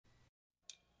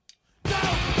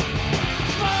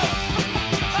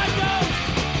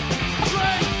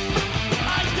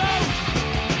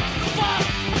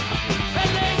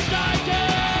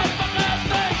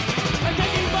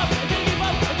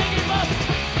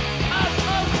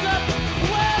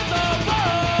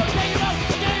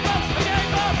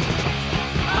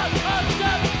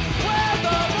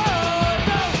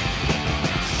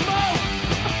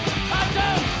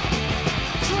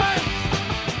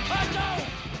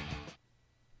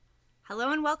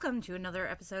Hello and welcome to another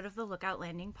episode of the Lookout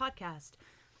Landing podcast.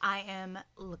 I am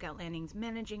Lookout Landing's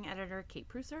managing editor, Kate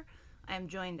Pruser. I am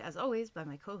joined, as always, by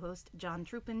my co-host, John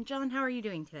Troopin. John, how are you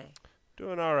doing today?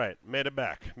 Doing all right. Made it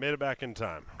back in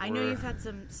time. I know you've had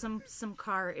some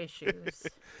car issues.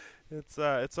 It's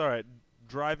all right.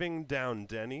 Driving down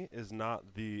Denny is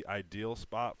not the ideal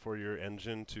spot for your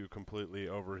engine to completely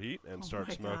overheat and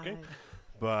start smoking. God.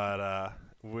 But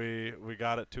we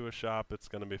got it to a shop. It's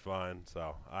going to be fine.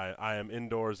 So I am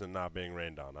indoors and not being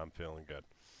rained on. I'm feeling good.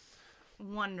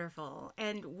 Wonderful.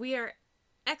 And we are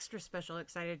extra special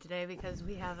excited today because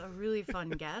we have a really fun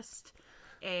guest,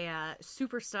 a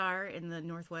superstar in the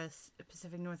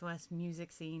Pacific Northwest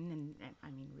music scene, and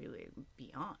I mean, really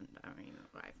beyond. I mean,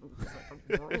 he's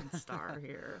like a world star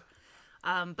here.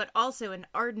 But also an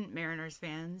ardent Mariners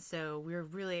fan, so we're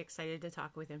really excited to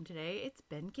talk with him today. It's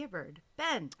Ben Gibbard.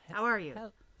 Ben, how are you?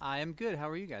 I am good. How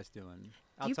are you guys doing?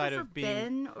 Do you prefer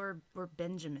Ben or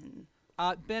Benjamin?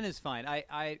 Ben is fine.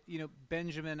 I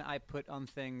Benjamin I put on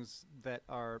things that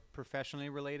are professionally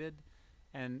related,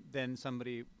 and then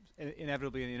somebody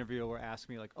inevitably an interviewer will ask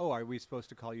me like, "Oh, are we supposed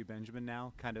to call you Benjamin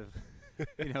now?" Kind of,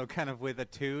 kind of with a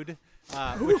tude,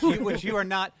 which you are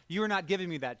not. You are not giving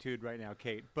me that tude right now,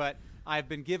 Kate. But I've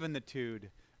been given the tude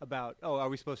about, "Oh, are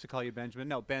we supposed to call you Benjamin?"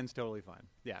 No, Ben's totally fine.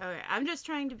 Yeah. Okay, I'm just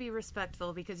trying to be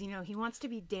respectful because he wants to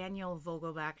be Daniel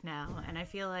Vogelback now, and I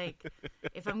feel like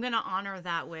if I'm going to honor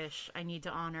that wish, I need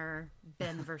to honor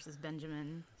Ben versus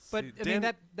Benjamin. But I mean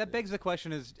that begs the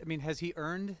question: has he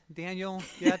earned Daniel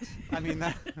yet? I mean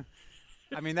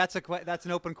that's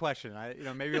an open question.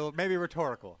 Maybe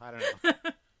rhetorical. I don't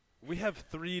know. We have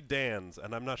 3 Dans,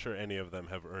 and I'm not sure any of them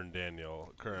have earned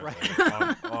Daniel currently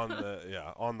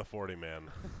on the 40 man.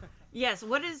 Yes.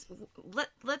 Let's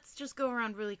just go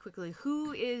around really quickly.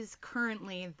 Who is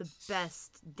currently the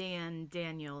best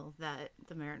Daniel that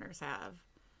the Mariners have?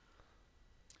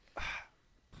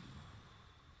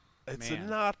 It's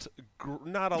not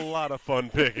a lot of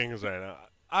fun pickings right now.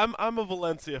 I'm a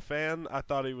Valencia fan. I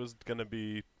thought he was going to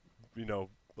be,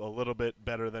 a little bit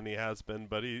better than he has been,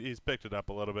 but he's picked it up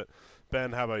a little bit.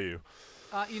 Ben, how about you?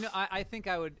 I think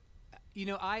I would.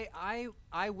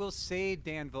 I will say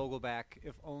Dan Vogelback,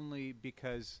 if only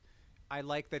because I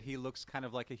like that he looks kind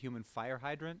of like a human fire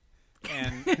hydrant,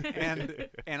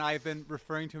 and I've been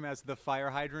referring to him as the fire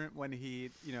hydrant when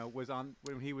he was on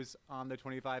the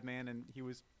 25 man, and he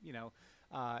was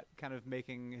kind of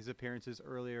making his appearances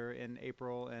earlier in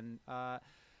April, and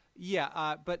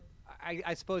but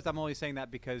I suppose I'm only saying that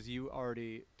because you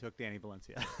already took Danny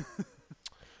Valencia.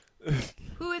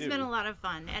 Who has been a lot of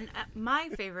fun. And my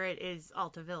favorite is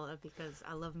Altavilla because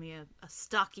I love me a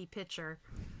stocky pitcher.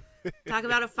 Talk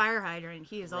about a fire hydrant.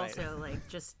 He is also like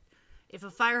just, if a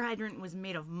fire hydrant was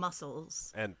made of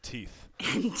muscles. And teeth.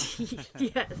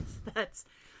 Yes.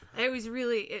 It was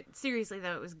really, seriously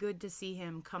though, it was good to see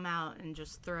him come out and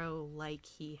just throw like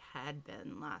he had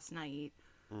been last night.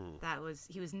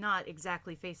 He was not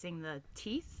exactly facing the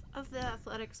teeth of the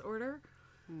Athletics order.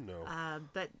 No.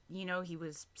 But, he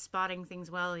was spotting things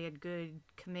well. He had good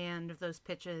command of those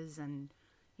pitches. And,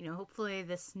 hopefully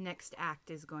this next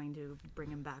act is going to bring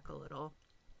him back a little.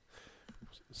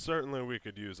 Certainly we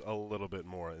could use a little bit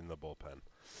more in the bullpen.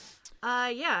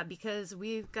 Yeah, because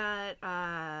we've got,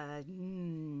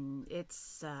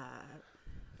 it's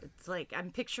like I'm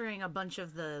picturing a bunch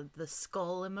of the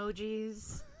skull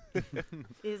emojis.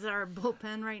 Is our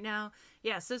bullpen right now.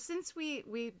 Yeah, so since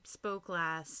we spoke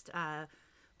last,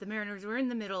 the Mariners were in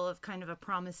the middle of kind of a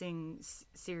promising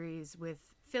series with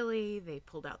Philly. They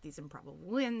pulled out these improbable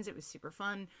wins. It was super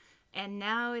fun. And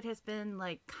now it has been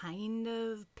like kind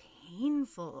of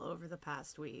painful over the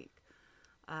past week.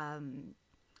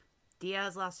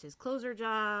 Diaz lost his closer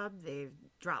job. They've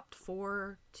dropped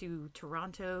 4 to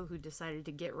Toronto, who decided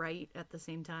to get right at the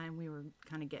same time we were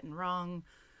kind of getting wrong.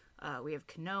 We have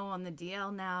Cano on the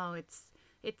DL now. It's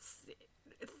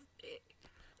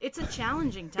a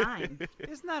challenging time.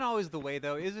 Isn't that always the way,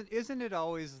 though? Isn't it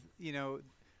always,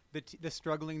 the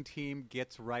struggling team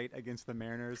gets right against the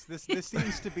Mariners? This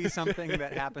seems to be something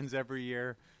that happens every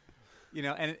year.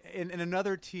 And in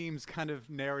another team's kind of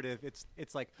narrative,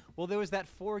 it's like, well, there was that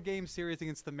 4-game series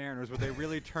against the Mariners where they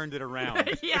really turned it around.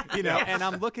 And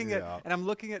I'm looking at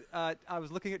I was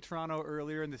looking at Toronto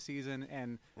earlier in the season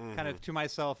and kind of to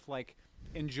myself like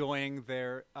enjoying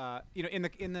their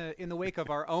in the wake of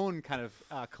our own kind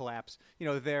of collapse,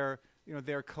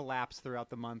 their collapse throughout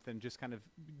the month, and just kind of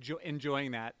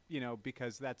enjoying that,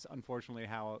 because that's unfortunately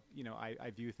how,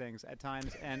 I view things at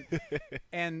times,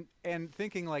 and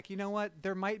thinking like, what,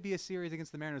 there might be a series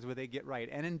against the Mariners where they get right,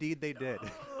 and indeed they did.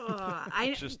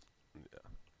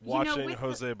 watching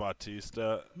Jose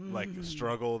Bautista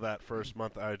struggle that first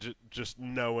month, I just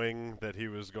knowing that he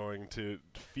was going to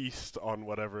feast on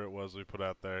whatever it was we put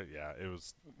out there. Yeah, it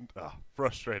was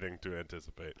frustrating to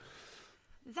anticipate.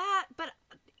 But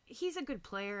he's a good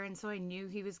player, and so I knew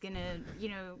he was gonna,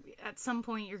 at some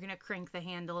point you're gonna crank the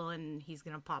handle and he's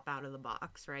gonna pop out of the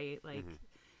box, right? Like,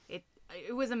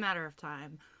 it was a matter of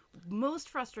time. Most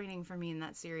frustrating for me in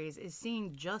that series is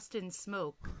seeing Justin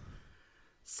Smoke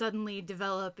suddenly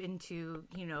develop into,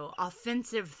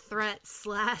 offensive threat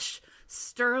 /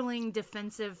 sterling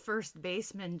defensive first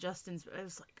baseman. I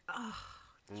was like,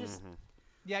 just.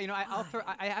 Yeah,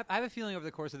 I have a feeling over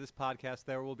the course of this podcast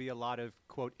there will be a lot of,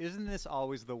 quote, "Isn't this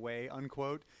always the way?"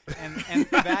 unquote, and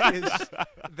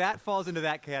that falls into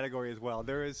that category as well.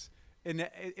 There is, and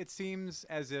it seems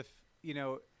as if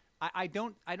I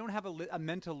don't have a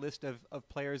mental list of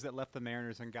players that left the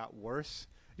Mariners and got worse,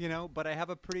 but I have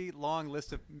a pretty long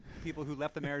list of people who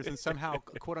left the Mariners and somehow,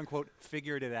 quote unquote,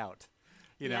 figured it out.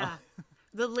 Yeah.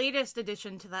 The latest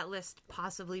addition to that list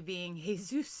possibly being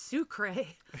Jesus Sucre,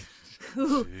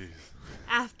 who,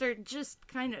 after just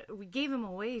we gave him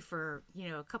away for,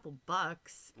 a couple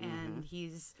bucks, and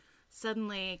he's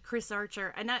suddenly Chris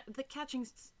Archer. And the catching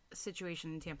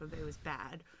situation in Tampa Bay was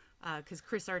bad, because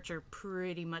Chris Archer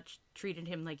pretty much treated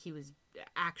him like he was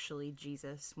actually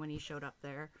Jesus when he showed up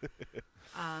there.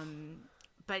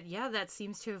 But yeah, that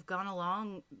seems to have gone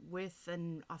along with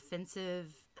an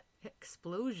offensive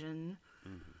explosion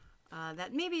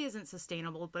that maybe isn't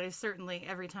sustainable, but it's certainly,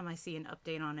 every time I see an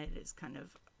update on it, it's kind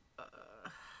of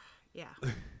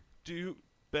Do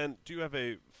you have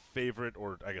a favorite,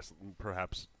 or I guess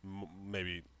perhaps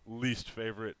maybe least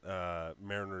favorite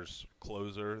Mariners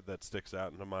closer that sticks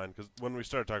out in my mind? Because when we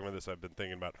started talking about this, I've been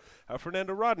thinking about how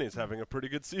Fernando Rodney is having a pretty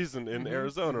good season in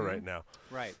Arizona right now.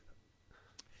 Right.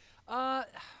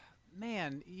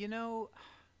 Man,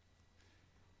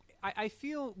 I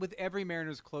feel with every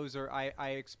Mariners closer, I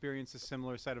experience a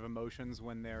similar set of emotions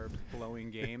when they're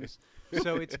blowing games.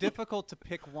 So it's difficult to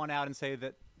pick one out and say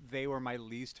that they were my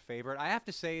least favorite. I have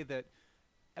to say that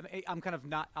I'm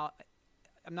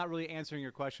not really answering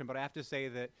your question, but I have to say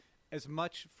that as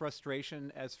much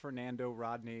frustration as Fernando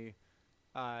Rodney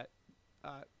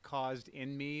caused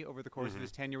in me over the course of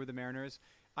his tenure with the Mariners,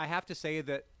 I have to say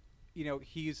that,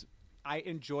 I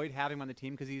enjoyed having him on the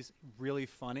team because he's really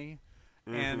funny.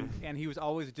 And he was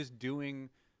always just doing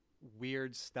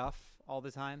weird stuff all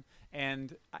the time,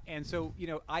 and so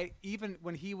I even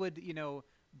when he would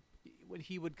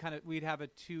we'd have a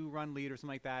 2-run lead or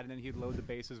something like that, and then he'd load the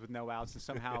bases with no outs and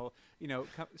somehow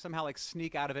somehow like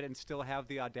sneak out of it and still have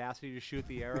the audacity to shoot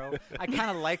the arrow. I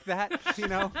kind of like that,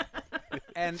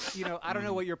 and I don't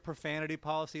know what your profanity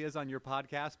policy is on your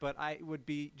podcast, but I would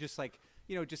be just like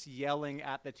just yelling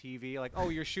at the TV like, "Oh,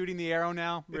 you're shooting the arrow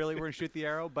now? Really? We're going to shoot the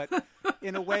arrow?" But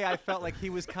in a way, I felt like he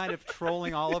was kind of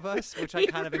trolling all of us, which I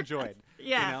kind of enjoyed.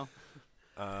 Yeah.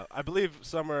 I believe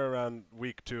somewhere around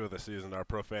week 2 of the season, our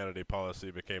profanity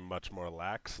policy became much more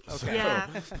lax. Okay. Yeah.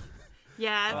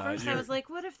 Yeah, at first I was like,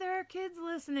 what if there are kids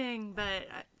listening? But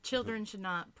children should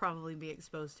not probably be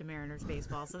exposed to Mariners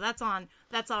baseball. So that's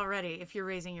already, if you're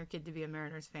raising your kid to be a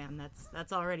Mariners fan,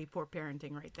 that's already poor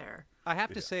parenting right there. I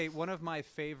have to say, one of my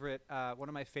favorite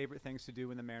things to do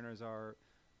when the Mariners are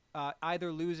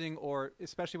either losing or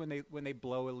especially when they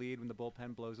blow a lead, when the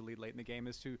bullpen blows a lead late in the game,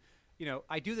 is to,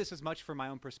 I do this as much for my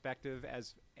own perspective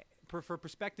as for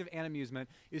perspective and amusement,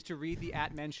 is to read the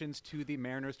 @mentions to the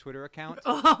Mariners Twitter account,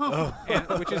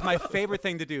 which is my favorite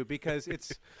thing to do because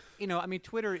it's,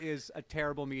 Twitter is a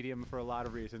terrible medium for a lot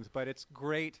of reasons, but it's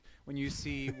great when you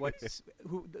see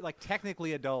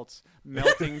technically adults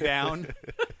melting down.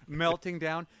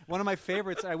 One of my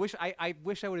favorites, I wish I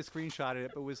would have screenshotted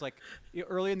it, but it was like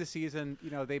early in the season,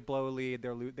 they blow a lead,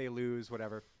 they lose,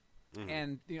 whatever.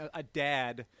 And a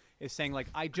dad is saying like,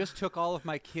 "I just took all of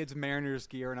my kids' Mariners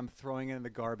gear and I'm throwing it in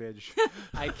the garbage.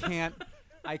 I can't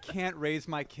raise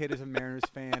my kid as a Mariners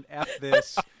fan. F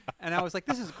this." And I was like,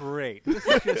 this is great. This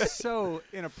is just so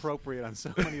inappropriate on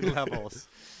so many levels,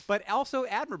 but also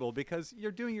admirable because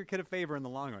you're doing your kid a favor in the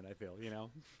long run, I feel,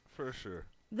 For sure.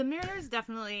 The Mariners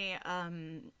definitely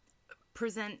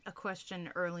present a question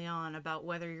early on about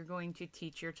whether you're going to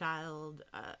teach your child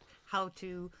how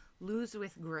to lose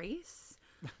with grace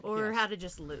or Yes. how to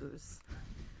just lose.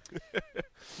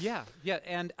 Yeah,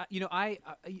 and I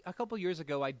a couple years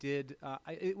ago I did.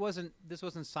 This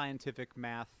wasn't scientific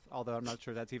math, although I'm not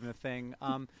sure that's even a thing.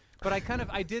 But I kind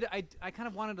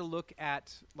of wanted to look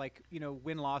at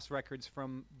win-loss records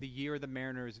from the year the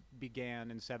Mariners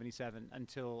began in '77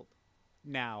 until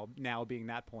now being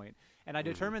that point. And I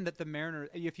determined that the Mariners,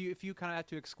 if you kind of have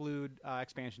to exclude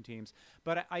expansion teams,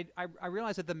 but I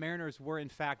realized that the Mariners were in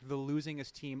fact the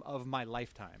losingest team of my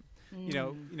lifetime. You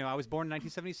know, I was born in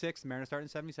 1976. The Mariners started in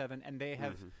 '77, and they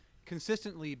have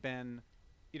consistently been,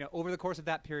 over the course of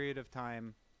that period of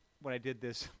time, when I did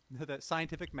this, the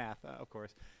scientific math, of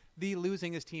course, the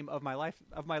losingest team of my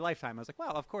lifetime. I was like,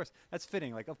 well, of course, that's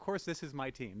fitting. Like, of course, this is my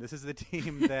team. This is the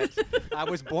team that I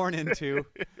was born into.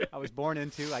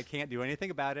 I can't do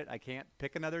anything about it. I can't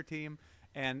pick another team.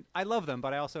 And I love them,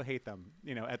 but I also hate them,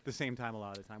 at the same time a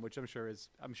lot of the time, which I'm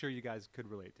sure you guys could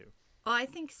relate to. Well, I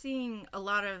think seeing a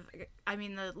lot of,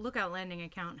 the Lookout Landing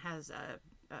account has a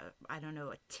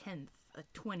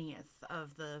 20th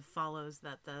of the follows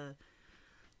that the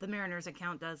Mariners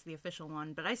account does, the official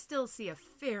one, but I still see a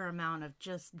fair amount of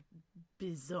just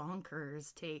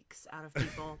bizonkers takes out of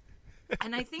people.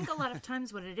 And I think a lot of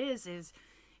times what it is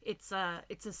it's a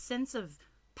sense of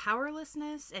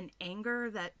powerlessness and anger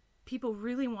that people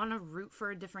really want to root for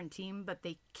a different team, but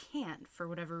they can't for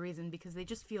whatever reason because they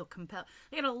just feel compelled.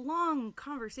 I had a long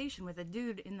conversation with a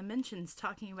dude in the mentions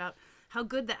talking about how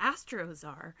good the Astros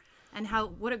are and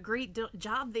what a great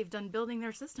job they've done building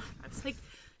their system. I was like,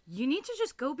 you need to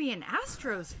just go be an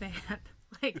Astros fan.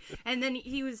 And then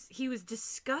he was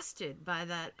disgusted by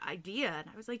that idea. And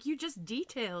I was like, you just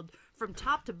detailed from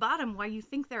top to bottom why you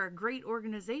think they're a great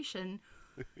organization.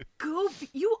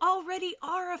 You already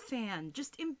are a fan.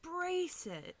 Just embrace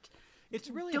it. It's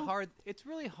really hard. It's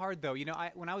really hard, though.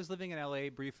 When I was living in LA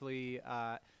briefly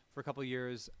for a couple of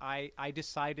years, I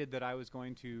decided that I was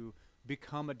going to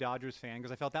become a Dodgers fan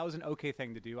because I felt that was an okay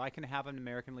thing to do. I can have an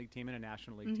American League team and a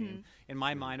National League team. In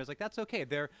my mind, I was like, that's okay.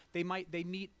 They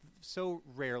meet so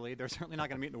rarely. They're certainly not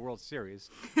going to meet in the World Series.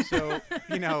 So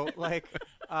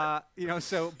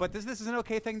but this is an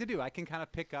okay thing to do. I can kind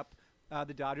of pick up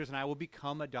the Dodgers, and I will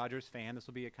become a Dodgers fan. This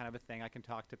will be a kind of a thing. I can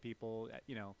talk to people,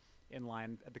 in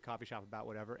line at the coffee shop about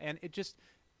whatever. And it just,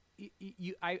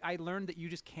 I learned that you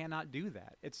just cannot do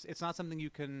that. It's not something you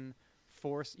can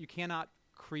force. You cannot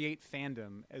create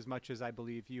fandom as much as I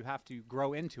believe you have to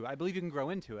grow into it. I believe you can grow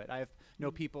into it. I know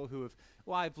people who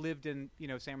I've lived in,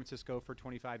 San Francisco for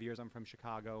 25 years. I'm from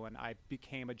Chicago, and I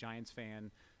became a Giants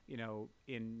fan,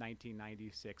 in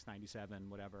 1996, 97,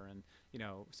 whatever. And,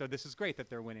 so this is great that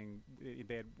they're winning.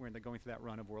 They're going through that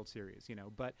run of World Series,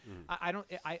 but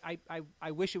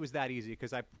I wish it was that easy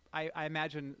because I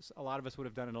imagine a lot of us would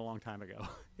have done it a long time ago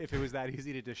if it was that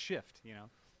easy to just shift,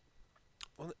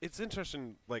 Well, it's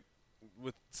interesting,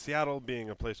 with Seattle being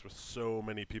a place with so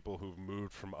many people who've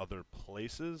moved from other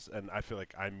places, and I feel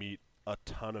like I meet a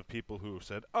ton of people who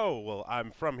said, "Oh, well,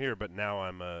 I'm from here, but now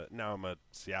I'm a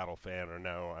Seattle fan, or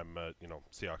now I'm a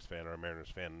Seahawks fan or a Mariners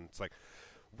fan." And it's like,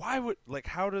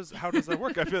 how does that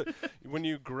work? I feel like when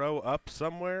you grow up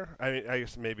somewhere, I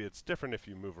guess maybe it's different if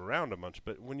you move around a bunch,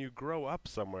 but when you grow up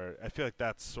somewhere, I feel like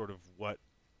that's sort of what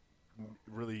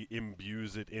really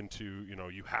imbues it into,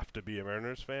 you have to be a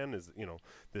Mariners fan is,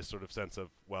 this sort of sense of,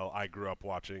 well, I grew up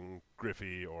watching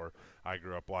Griffey, or I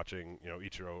grew up watching,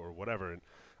 Ichiro or whatever. And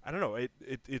I don't know,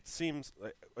 it seems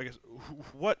like, I guess,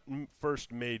 what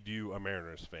first made you a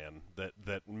Mariners fan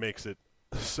that makes it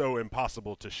so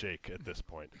impossible to shake at this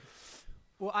point?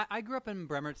 Well, I grew up in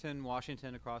Bremerton,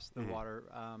 Washington, across the water,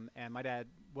 and my dad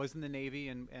was in the Navy,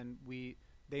 and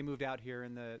they moved out here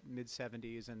in the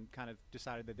mid-'70s and kind of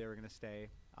decided that they were going to stay.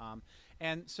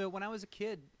 And so when I was a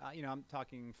kid, I'm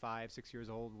talking 5-6 years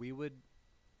old, we would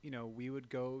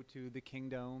go to the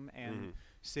Kingdome and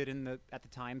sit in at the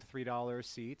time, $3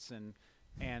 seats. And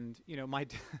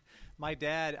my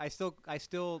dad, I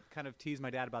still kind of tease my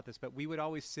dad about this, but we would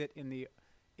always sit in the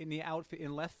outfield,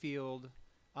 in left field,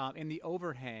 in the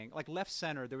overhang, like left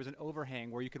center, there was an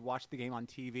overhang where you could watch the game on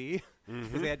TV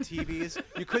because they had TVs.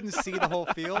 You couldn't see the whole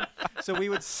field, so we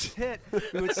would sit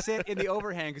in the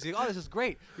overhang because this is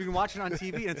great. You can watch it on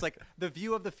TV, and it's like the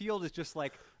view of the field is just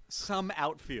like some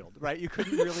outfield, right? You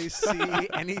couldn't really see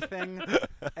anything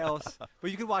else,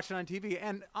 but you could watch it on TV.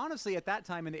 And honestly, at that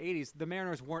time in the '80s, the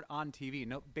Mariners weren't on TV.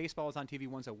 No, baseball was on TV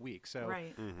once a week. So,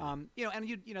 right. And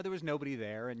there was nobody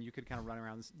there, and you could kind of run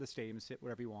around the stadium and sit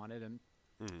wherever you wanted. And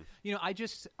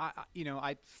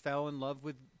I fell in love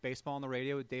with baseball on the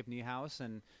radio with Dave Niehaus,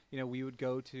 and we would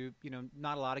go to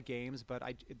not a lot of games, but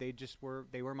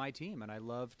they were my team, and I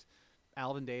loved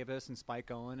Alvin Davis and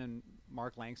Spike Owen and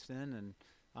Mark Langston,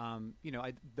 and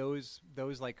those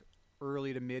like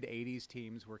early to mid '80s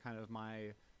teams were kind of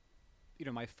my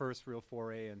my first real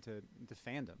foray into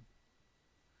fandom.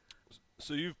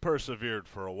 So you've persevered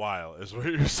for a while, is what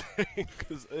you're saying?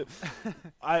 Because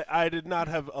I did not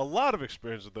have a lot of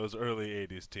experience with those early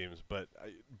 '80s teams, but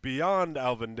beyond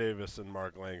Alvin Davis and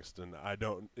Mark Langston, I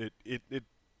don't.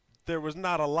 There was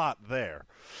not a lot there.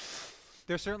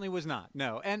 There certainly was not.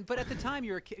 No, but at the time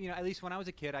you were, at least when I was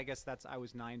a kid, I guess I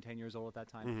was 9, 10 years old at that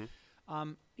time.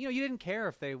 Mm-hmm. You didn't care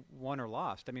if they won or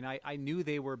lost. I mean, I knew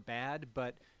they were bad,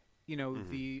 but Mm-hmm.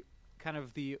 the kind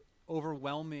of the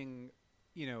overwhelming,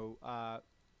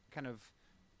 kind of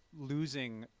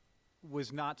losing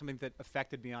was not something that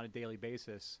affected me on a daily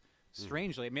basis.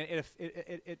 Strangely, I mean,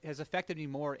 it has affected me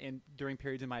more during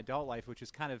periods in my adult life, which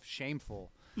is kind of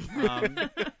shameful.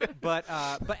 But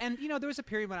there was a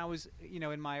period when I was,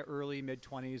 in my early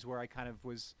mid-20s where I kind of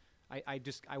was,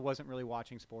 I wasn't really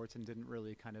watching sports and didn't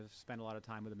really kind of spend a lot of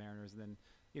time with the Mariners, and then,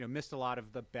 missed a lot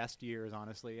of the best years,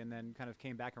 honestly, and then kind of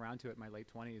came back around to it in my late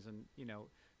 20s, and,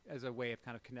 as a way of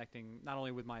kind of connecting not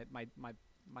only with my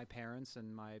parents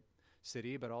and my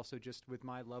city, but also just with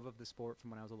my love of the sport from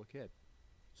when I was a little kid.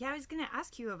 Yeah, I was going to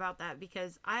ask you about that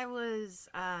because I was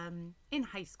in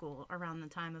high school around the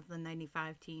time of the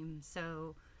 95 team.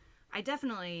 So I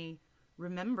definitely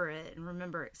remember it and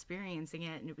remember experiencing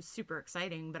it, and it was super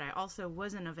exciting. But I also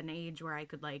wasn't of an age where I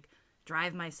could,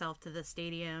 drive myself to the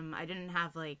stadium. I didn't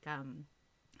have, I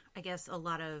guess a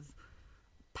lot of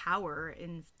power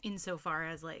insofar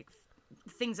as,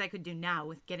 things I could do now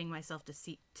with getting myself to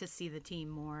see the team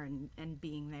more and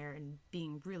being there and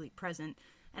being really present.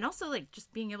 And also,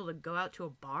 just being able to go out to a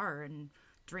bar and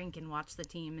drink and watch the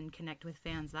team and connect with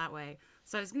fans that way.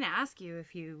 So I was going to ask you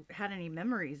if you had any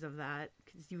memories of that,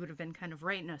 because you would have been kind of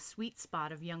right in a sweet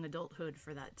spot of young adulthood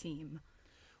for that team.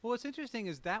 Well, what's interesting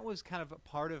is that was kind of a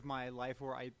part of my life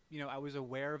where I was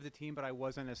aware of the team, but I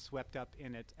wasn't as swept up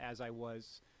in it as I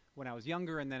was when I was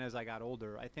younger and then as I got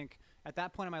older. I think at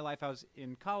that point in my life, I was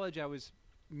in college.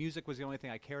 Music was the only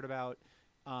thing I cared about.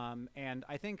 And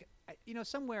I think,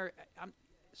 somewhere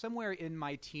in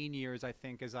my teen years, I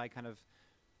think, as I kind of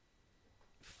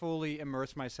fully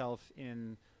immersed myself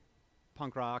in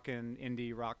punk rock and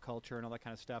indie rock culture and all that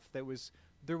kind of stuff, there were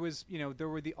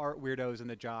the art weirdos and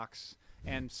the jocks,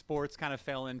 and sports kind of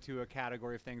fell into a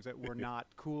category of things that were not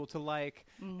cool to like.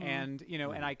 Mm-hmm. And,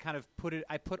 and I kind of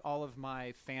put all of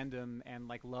my fandom and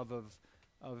love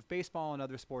of baseball and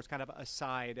other sports kind of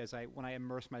aside when I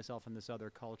immersed myself in this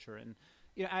other culture. And,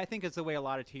 I think it's the way a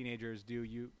lot of teenagers do.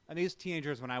 These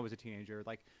teenagers, when I was a teenager,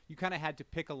 you kind of had to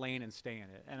pick a lane and stay in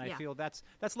it. And I feel that's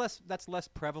less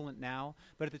prevalent now.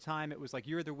 But at the time, it was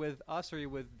you're either with us or you're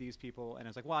with these people. And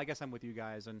it's well, I guess I'm with you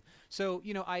guys. And so,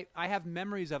 I have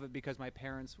memories of it because my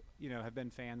parents, have been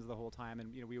fans the whole time,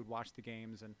 and we would watch the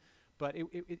games. But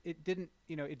it didn't,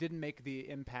 it didn't make the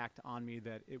impact on me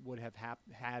that it would have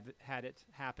had it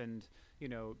happened,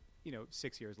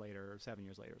 6 years later or 7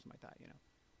 years later or something like that.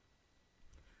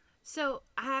 So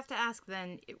I have to ask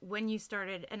then, when you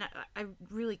started, and I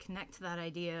really connect to that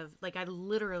idea of, I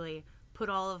literally put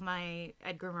all of my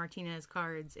Edgar Martinez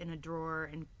cards in a drawer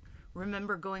and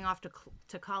remember going off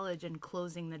to college and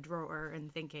closing the drawer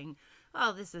and thinking,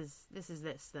 oh, this is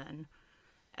this then.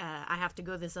 I have to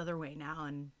go this other way now,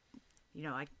 and,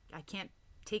 I can't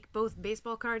take both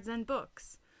baseball cards and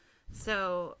books.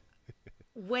 So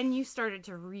when you started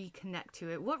to reconnect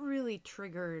to it, what really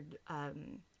triggered,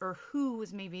 or who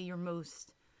was maybe your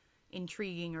most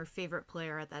intriguing or favorite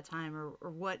player at that time,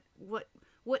 or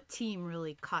what team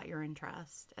really caught your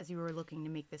interest as you were looking to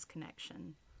make this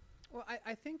connection? Well,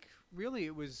 I think really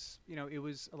it was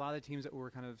a lot of the teams that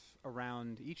were kind of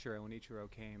around Ichiro when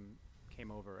Ichiro came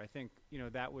over. I think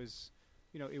that was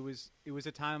it was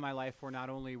a time in my life where not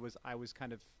only was I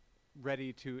kind of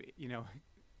ready to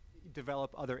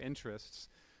develop other interests,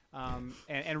 and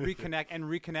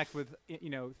reconnect with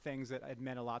things that had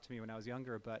meant a lot to me when I was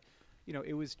younger. But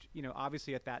it was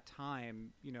obviously at that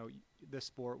time the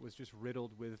sport was just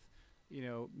riddled with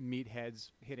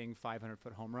meatheads hitting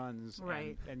 500-foot home runs,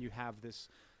 right? And you have this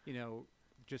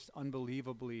just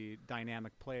unbelievably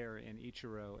dynamic player in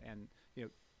Ichiro, and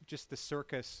just the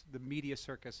circus, the media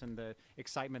circus, and the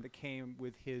excitement that came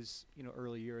with his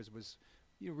early years was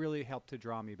really helped to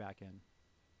draw me back in.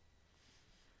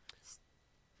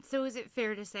 So is it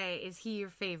fair to say, is he your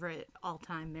favorite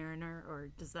all-time Mariner, or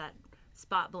does that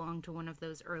spot belong to one of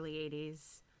those early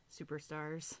 80s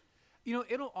superstars?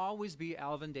 It'll always be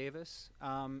Alvin Davis.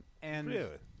 And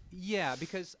really? Yeah,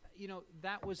 because,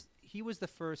 he was the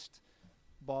first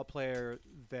ball player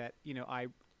that,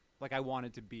 I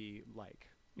wanted to be like.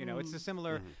 It's a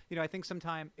similar, I think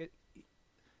sometime,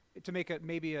 to make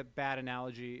maybe a bad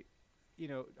analogy, I'm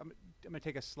going to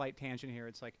take a slight tangent here.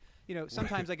 It's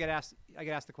sometimes I get asked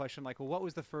the question, well, what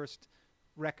was the first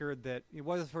record that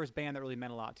what was the first band that really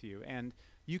meant a lot to you? And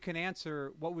you can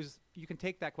answer you can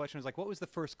take that question as like, what was the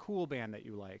first cool band that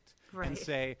you liked? Right. And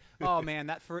say, oh man,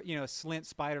 that for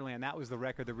Slint Spiderland, that was the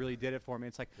record that really did it for me.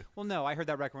 It's like, well, no, I heard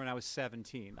that record when I was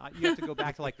 17. You have to go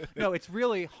back to like, no, it's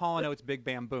really Hall & Oates' Big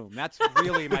Bam Boom. That's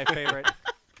really my favorite.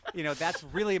 That's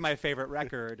really my favorite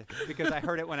record because I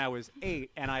heard it when I was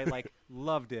 8 and I like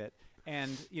loved it.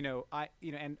 And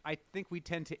I think we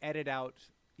tend to edit out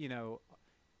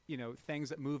things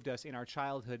that moved us in our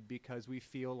childhood because we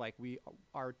feel like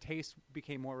our taste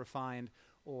became more refined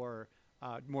or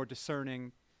more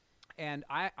discerning. And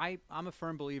I'm a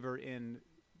firm believer in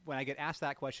when I get asked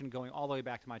that question going all the way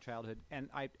back to my childhood, and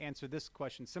I answer this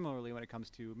question similarly when it comes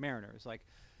to Mariners. Like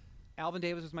Alvin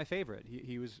Davis was my favorite.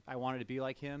 I wanted to be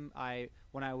like him.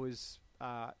 When I was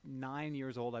 9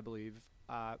 years old, I believe,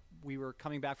 we were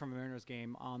coming back from a Mariners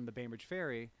game on the Bainbridge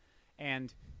Ferry,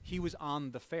 and he was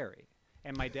on the ferry.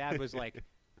 And my dad was like,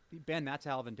 Ben, that's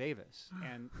Alvin Davis.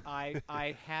 And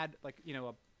I had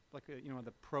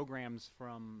the programs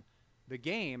from the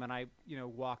game, and I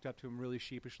walked up to him really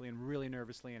sheepishly and really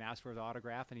nervously and asked for his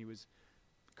autograph, and he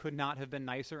could not have been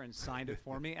nicer and signed it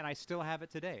for me, and I still have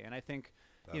it today. And I think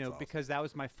awesome. Because that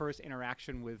was my first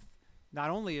interaction with not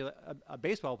only a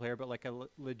baseball player but like a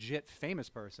legit famous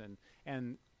person,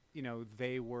 and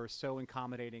they were so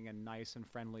accommodating and nice and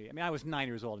friendly. I mean, I was 9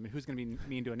 years old. I mean, who's going to be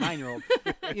mean to a 9-year-old?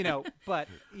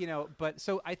 But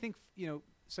so I think,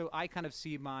 so I kind of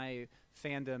see my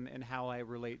fandom and how I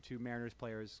relate to Mariners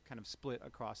players kind of split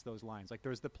across those lines. Like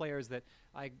there's the players that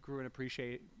I grew an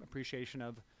appreciation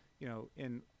of,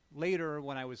 in later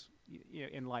when I was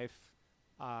in life,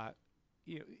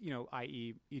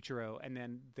 i.e. Ichiro, and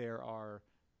then there are,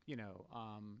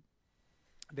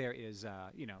 there is,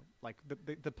 like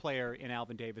the player in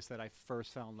Alvin Davis that I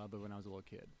first fell in love with when I was a little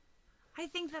kid. I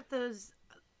think that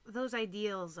those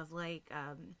ideals of like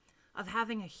of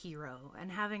having a hero and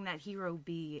having that hero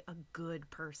be a good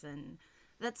person,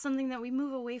 that's something that we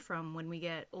move away from when we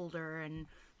get older and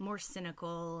more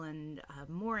cynical and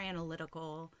more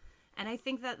analytical. And I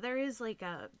think that there is like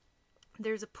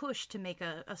there's a push to make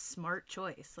a smart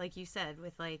choice, like you said,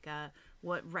 with like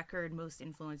what record most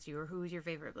influenced you or who's your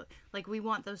favorite. Like we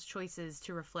want those choices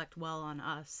to reflect well on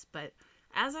us. But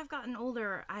as I've gotten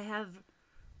older, I have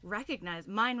recognized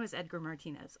mine was Edgar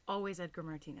Martinez, always Edgar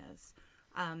Martinez.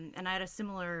 And I had a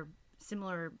similar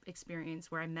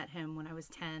experience where I met him when I was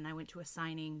 10. I went to a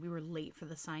signing. We were late for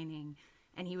the signing,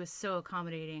 and he was so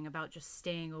accommodating about just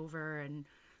staying over and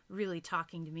really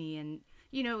talking to me. And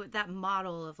that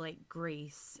model of like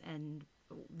grace, and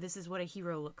this is what a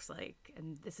hero looks like,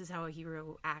 and this is how a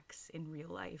hero acts in real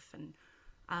life. And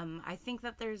I think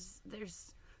that there's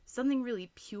something really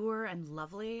pure and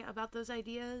lovely about those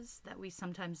ideas that we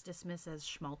sometimes dismiss as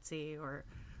schmaltzy or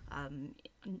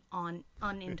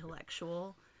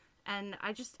unintellectual. And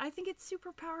I think it's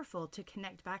super powerful to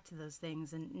connect back to those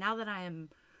things. And now that I am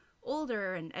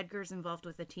older and Edgar's involved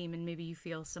with the team, and maybe you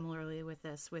feel similarly with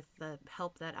this, with the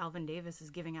help that Alvin Davis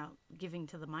is giving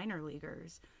to the minor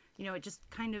leaguers, it just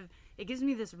kind of, it gives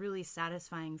me this really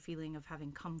satisfying feeling of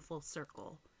having come full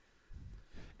circle.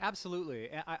 Absolutely.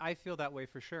 I feel that way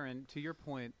for sure. And to your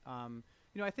point,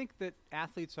 I think that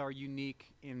athletes are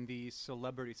unique in the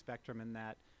celebrity spectrum in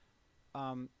that,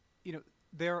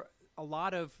 they're a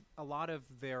lot of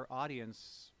their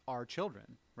audience are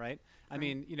children, right? I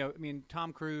mean,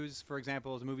 Tom Cruise, for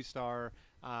example, is a movie star.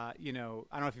 I don't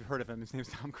know if you've heard of him. His name's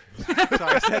Tom Cruise.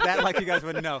 Sorry, I said that like you guys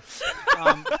wouldn't know.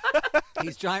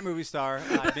 He's a giant movie star.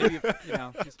 Maybe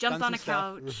he's jumped on a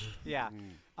couch. Yeah.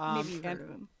 Maybe you've heard of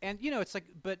him. And it's like,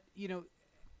 but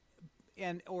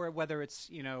or whether it's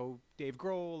Dave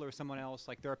Grohl or someone else,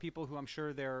 like there are people who I'm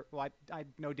sure I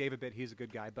know Dave a bit, he's a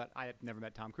good guy, but I have never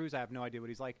met Tom Cruise. I have no idea what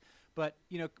he's like. But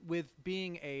with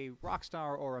being a rock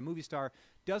star or a movie star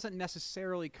doesn't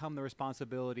necessarily come the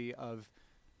responsibility of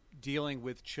dealing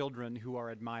with children who are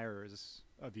admirers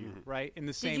of you, right? In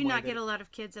the same way. Did you not get a lot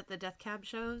of kids at the Death Cab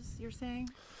shows, you're saying?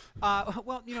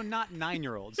 Well, not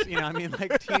 9-year-olds. I mean,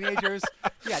 like teenagers.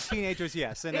 Yeah, teenagers,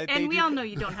 yes. And we all know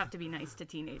you don't have to be nice to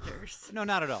teenagers. No,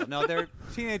 not at all. No,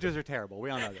 teenagers are terrible. We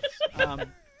all know this.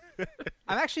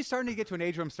 I'm actually starting to get to an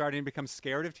age where I'm starting to become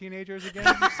scared of teenagers again.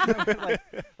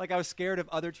 like I was scared of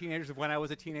other teenagers when I was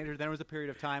a teenager. Then there was a period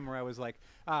of time where I was like,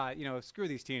 screw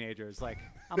these teenagers. Like,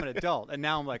 I'm an adult. And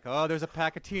now I'm like, oh, there's a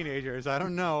pack of teenagers. I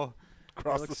don't know.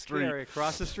 Across the street. Scary.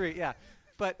 Across the street, yeah.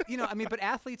 But, but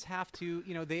athletes have to,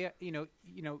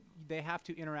 they have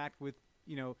to interact with,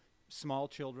 small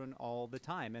children all the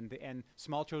time. And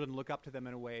small children look up to them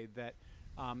in a way that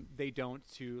they don't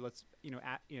to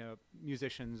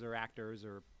musicians or actors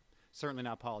or certainly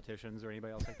not politicians or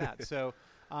anybody else like that. So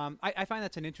I find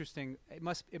that's an interesting.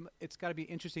 It's got to be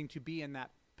interesting to be in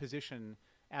that position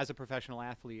as a professional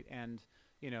athlete, and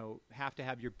have to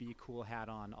have your be cool hat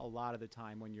on a lot of the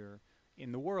time when you're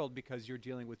in the world, because you're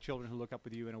dealing with children who look up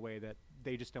with you in a way that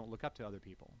they just don't look up to other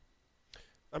people.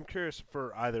 I'm curious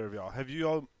for either of y'all. Have you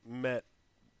all met?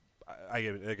 I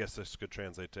guess this could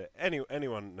translate to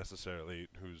anyone necessarily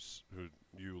who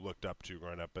you looked up to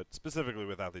growing up, but specifically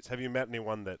with athletes. Have you met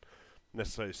anyone that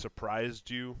necessarily surprised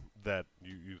you, that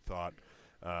you thought,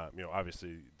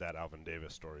 obviously that Alvin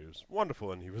Davis story was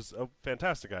wonderful and he was a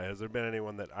fantastic guy. Has there been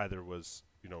anyone that either was,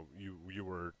 you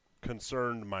were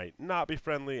concerned might not be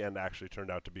friendly and actually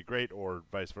turned out to be great, or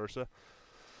vice versa?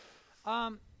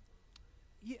 Well,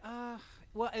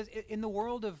 in the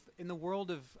world of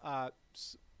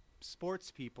sports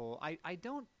people, I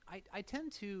tend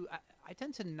to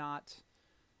not.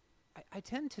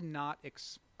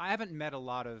 I haven't met a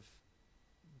lot of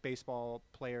baseball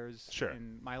players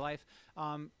in my life,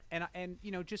 and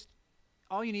just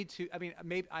all you need to. I mean,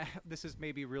 maybe this is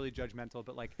maybe really judgmental,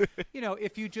 but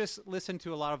if you just listen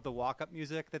to a lot of the walk-up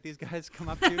music that these guys come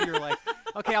up to, you're like,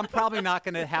 okay, I'm probably not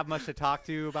going to have much to talk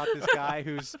to about this guy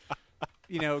who's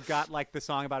got the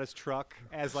song about his truck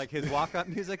as his walk-up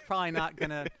music. Probably not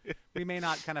gonna. We may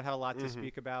not kind of have a lot to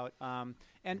speak about.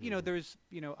 There's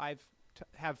I've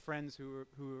have friends who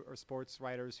are sports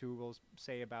writers who will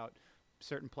say about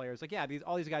certain players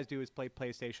all these guys do is play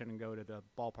PlayStation and go to the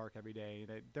ballpark every day.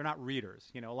 They're not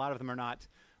readers. A lot of them are not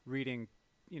reading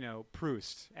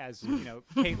Proust, as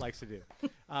Kate likes to do.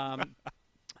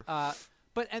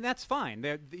 But that's fine.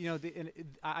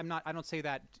 I don't say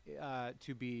that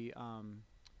to be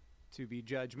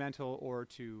judgmental or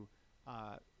to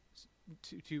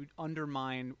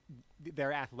undermine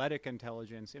their athletic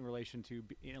intelligence in relation to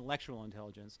intellectual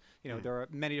intelligence. There are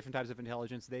many different types of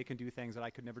intelligence. They can do things that I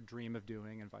could never dream of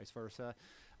doing, and vice versa.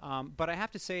 But I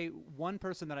have to say, one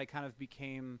person that I kind of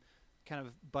became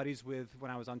buddies with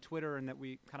when I was on Twitter, and that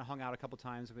we kind of hung out a couple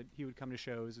times, but he would come to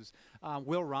shows, is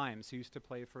Will Rhymes. He used to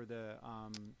play for the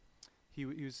he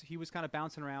was kind of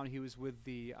bouncing around. He was with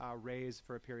the Rays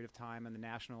for a period of time and the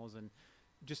Nationals, and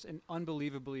just an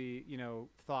unbelievably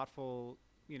thoughtful,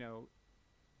 he was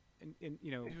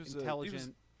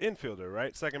intelligent infielder,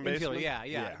 right? Second baseman. Infielder,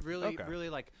 yeah. Really, really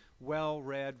well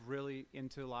read, really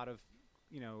into a lot of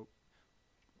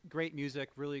great music,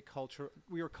 really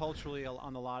we were culturally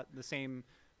on the same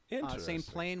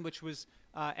plane, which was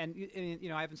and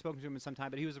I haven't spoken to him in some time,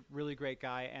 but he was a really great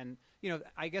guy, and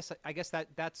I guess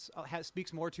that's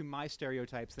speaks more to my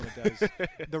stereotypes than it does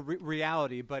the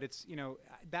reality. But it's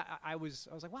that I was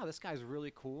like, wow, this guy's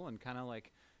really cool, and kind of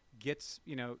gets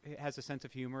has a sense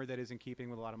of humor that is in keeping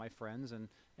with a lot of my friends, and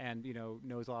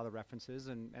knows a lot of the references,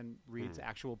 and reads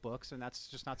actual books, and that's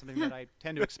just not something that I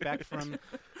tend to expect from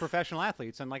professional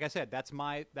athletes. And like I said, that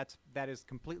is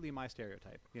completely my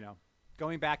stereotype.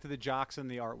 Going back to the jocks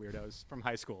and the art weirdos from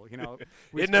high school,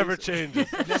 it never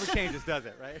changes. It never changes, does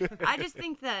it? Right? I just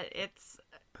think that it's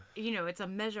a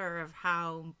measure of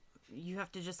how you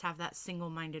have to just have that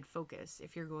single-minded focus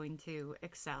if you're going to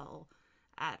excel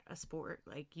at a sport.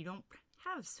 You don't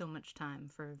have so much time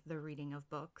for the reading of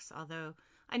books, although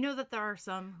I know that there are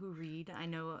some who read. I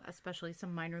know especially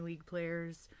some minor league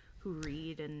players who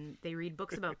read, and they read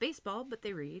books about baseball, but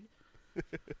they read.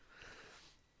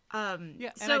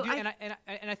 Yeah, so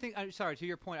I think sorry, to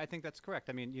your point, I think that's correct.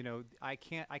 I mean, I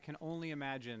can only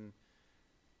imagine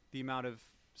the amount of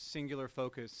singular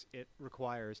focus it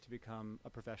requires to become a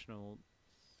professional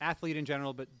athlete in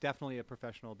general, but definitely a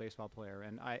professional baseball player.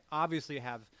 And I obviously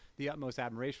have the utmost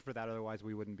admiration for that. Otherwise,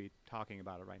 we wouldn't be talking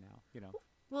about it right now.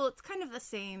 Well, it's kind of the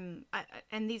same,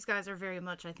 and these guys are very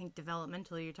much, I think,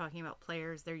 developmentally. You're talking about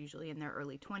players; they're usually in their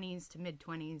early 20s to mid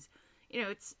 20s.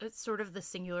 It's sort of the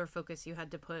singular focus you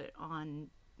had to put on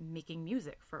making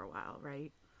music for a while,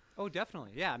 right? Oh,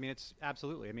 definitely. Yeah. I mean, it's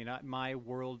absolutely. I mean, my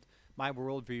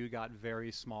worldview got very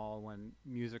small when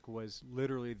music was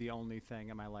literally the only thing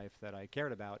in my life that I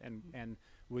cared about, and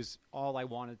was all I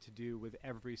wanted to do with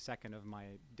every second of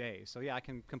my day. So yeah, I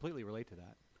can completely relate to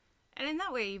that. And in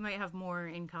that way, you might have more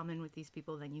in common with these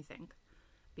people than you think,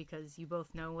 because you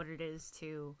both know what it is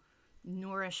to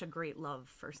nourish a great love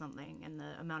for something and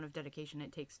the amount of dedication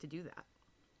it takes to do that.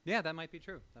 Yeah, that might be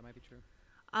true.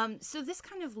 So this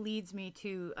kind of leads me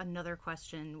to another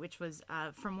question, which was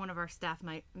from one of our staff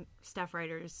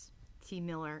writers, T.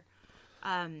 Miller.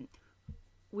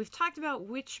 We've talked about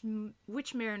which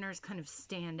Mariners kind of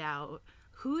stand out.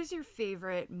 Who is your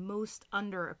favorite, most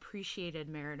underappreciated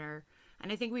Mariner?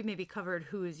 And I think we maybe covered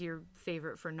who is your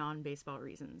favorite for non-baseball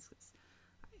reasons.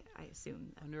 I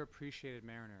assume that. Underappreciated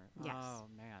Mariner. Yes. Oh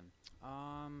man.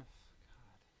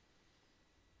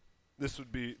 God. This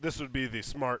would be the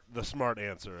smart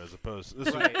answer as opposed to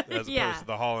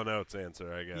the Hall and Oates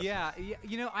answer, I guess. Yeah,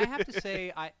 you know, I have to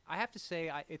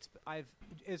say,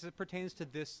 as it pertains to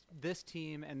this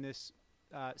team and this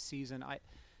season,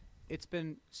 it's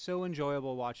been so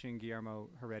enjoyable watching Guillermo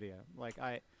Heredia. Like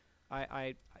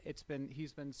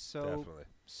he's been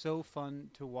so fun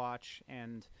to watch,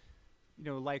 and you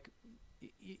know, like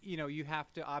you know, you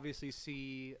have to obviously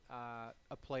see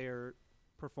a player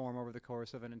perform over the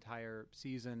course of an entire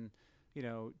season, you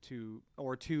know, two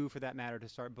for that matter, to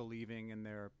start believing in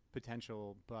their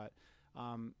potential. But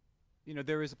you know,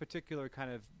 there is a particular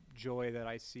kind of joy that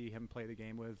I see him play the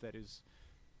game with that is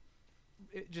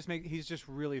he's just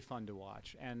really fun to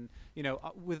watch. And you know,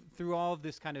 through all of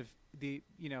this kind of I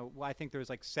think there's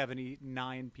like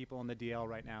 79 people on the DL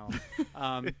right now.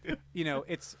 You know,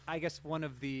 it's, I guess, one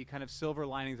of the kind of silver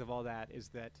linings of all that is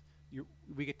that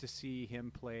we get to see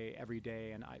him play every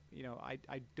day, and I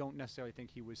don't necessarily think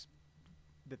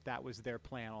that was their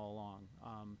plan all along.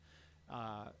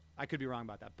 I could be wrong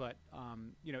about that, but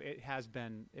you know, it has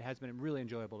been really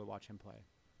enjoyable to watch him play.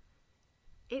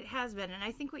 It has been, and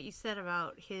I think what you said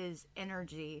about his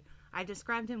energy, I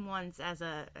described him once as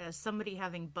somebody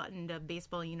having buttoned a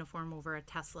baseball uniform over a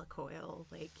Tesla coil.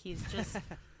 Like, he's just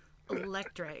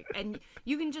electric, and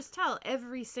you can just tell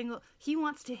he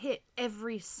wants to hit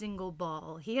every single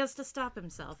ball. He has to stop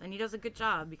himself, and he does a good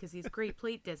job because he's great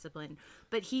plate discipline,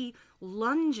 but he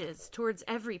lunges towards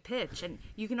every pitch, and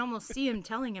you can almost see him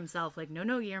telling himself, like, no,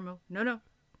 Guillermo, no,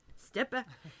 step back.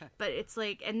 But it's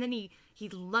like, and then he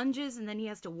lunges, and then he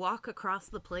has to walk across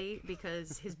the plate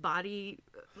because his body,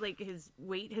 like, his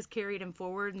weight has carried him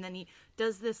forward, and then he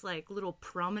does this like little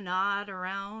promenade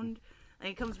around, and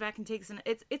he comes back and takes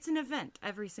it's an event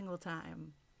every single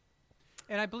time.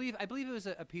 And I believe it was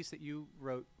a piece that you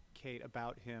wrote, Kate,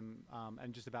 about him,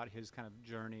 and just about his kind of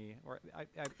journey.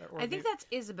 I think that's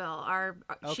Isabel.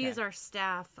 She is our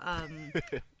staff.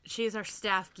 She is our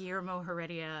staff Guillermo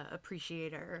Heredia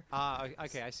appreciator.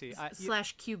 Okay, I see.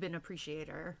 / Cuban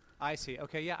appreciator. I see.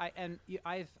 Okay, yeah.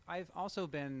 I've also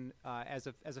been as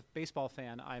a baseball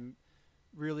fan, I'm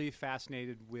really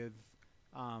fascinated with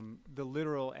the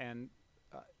literal and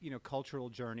cultural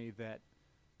journey that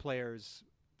players,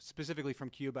 specifically from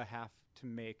Cuba, have to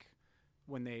make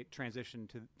when they transition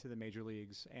to the major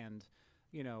leagues. And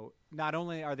you know, not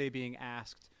only are they being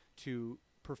asked to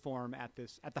perform at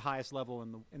the highest level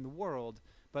in the world,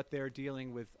 but they're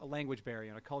dealing with a language barrier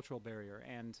and a cultural barrier,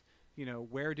 and you know,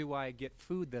 where do I get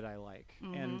food that I like?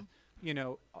 Mm-hmm. And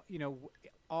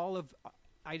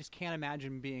I just can't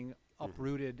imagine being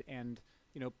uprooted and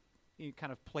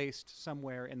kind of placed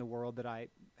somewhere in the world that I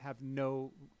have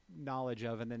no knowledge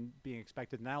of, and then being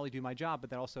expected to not only do my job,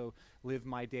 but then also live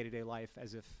my day-to-day life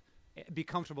be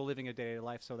comfortable living a day-to-day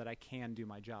life so that I can do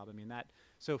my job. I mean,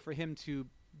 so for him to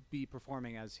be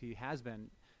performing as he has been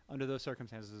under those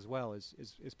circumstances as well is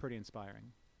pretty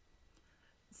inspiring.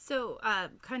 So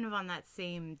kind of on that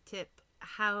same tip,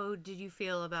 how did you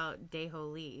feel about Dae-Ho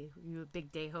Lee? Are you a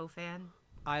big Dae-Ho fan?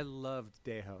 I loved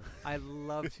Dae-Ho. I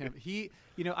loved him.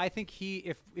 I think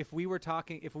if we were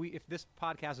talking, if this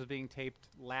podcast was being taped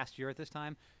last year at this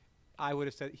time, I would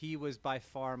have said he was by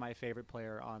far my favorite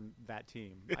player on that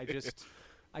team.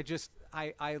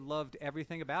 I loved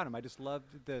everything about him. I just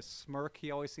loved the smirk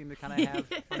he always seemed to kind of have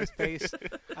on his face.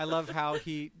 I love how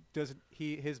he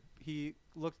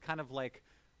looked kind of like,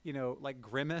 like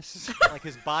Grimace. Like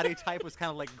his body type was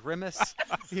kind of like Grimace,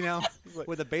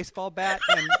 with a baseball bat.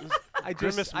 And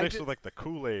Grimace mixed with like the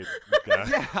Kool-Aid guy.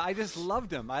 Yeah, I just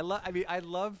loved him. I love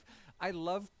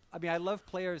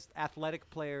players, athletic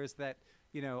players that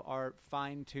are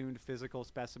fine-tuned physical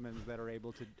specimens that are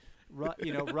able to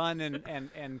run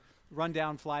and run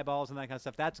down fly balls and that kind of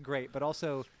stuff. That's great. But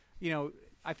also,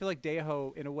 I feel like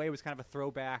Dae-Ho in a way was kind of a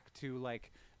throwback to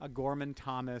like a Gorman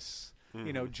Thomas,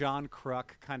 John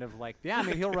Kruk kind of like, yeah, I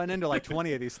mean, he'll run into like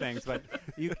 20 of these things, but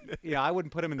I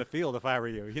wouldn't put him in the field if I were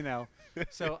you,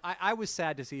 So I was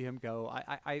sad to see him go.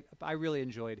 I really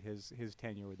enjoyed his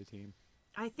tenure with the team.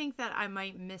 I think that I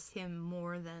might miss him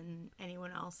more than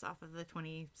anyone else off of the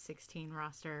 2016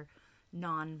 roster,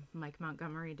 non-Mike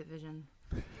Montgomery division.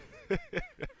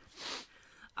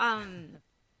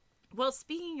 Well,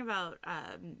 speaking about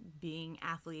being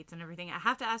athletes and everything, I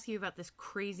have to ask you about this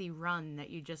crazy run that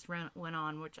you just went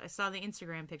on, which I saw the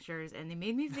Instagram pictures, and they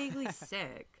made me vaguely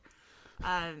sick.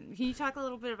 Can you talk a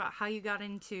little bit about how you got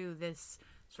into this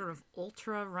sort of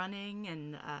ultra running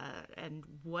and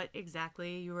what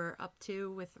exactly you were up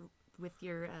to with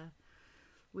your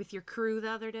crew the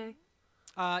other day?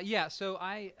 Yeah, so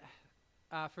I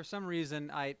for some reason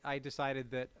I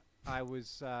decided that I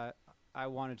was I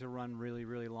wanted to run really,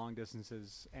 really long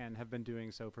distances, and have been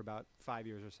doing so for about 5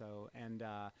 years or so.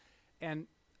 And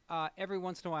every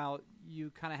once in a while, you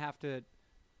kind of have to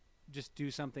just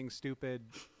do something stupid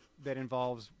that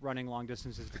involves running long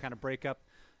distances to kind of break up,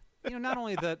 not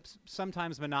only the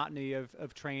sometimes monotony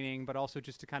of training, but also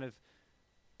just to kind of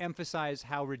emphasize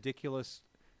how ridiculous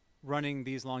running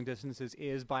these long distances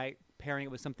is by pairing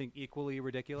it with something equally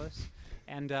ridiculous.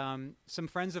 And some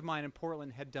friends of mine in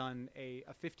Portland had done a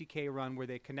 50K run where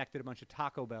they connected a bunch of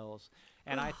Taco Bells.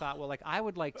 And I thought, well, I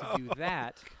would like to do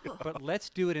that, but let's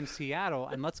do it in Seattle,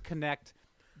 and let's connect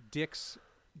Dick's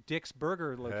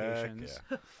Burger locations.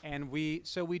 Yeah. And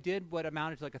we did what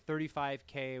amounted to like a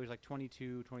 35K. It was like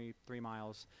 22, 23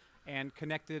 miles. And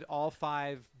connected all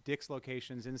 5 Dick's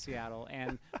locations in Seattle.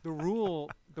 And the rule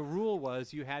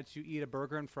was you had to eat a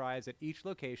burger and fries at each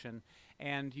location,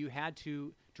 and you had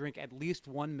to drink at least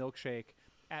one milkshake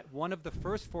at one of the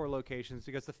first 4 locations,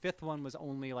 because the 5th one was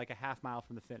only like a half mile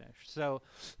from the finish. So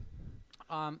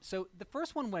the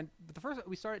first one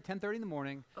we started at 10:30 in the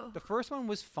morning. Oh. The first one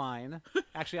was fine.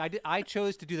 Actually, I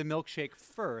chose to do the milkshake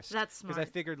first. That's smart. Because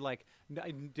I figured I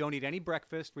don't eat any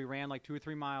breakfast. We ran like 2 or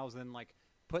 3 miles, then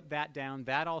put that down.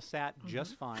 That all sat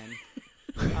just fine.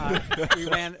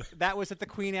 That was at the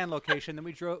Queen Anne location.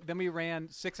 Then we ran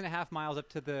 6.5 miles up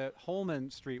to the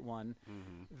Holman Street one.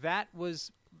 Mm-hmm. That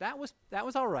was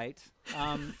all right.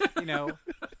 And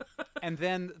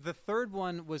then the third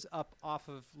one was up off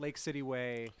of Lake City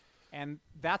Way, and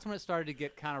that's when it started to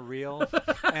get kind of real.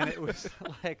 And it was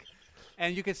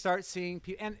and you could start seeing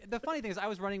people. And the funny thing is, I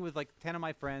was running with 10 of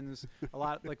my friends, a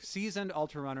lot seasoned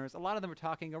ultra runners. A lot of them were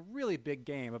talking a really big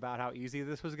game about how easy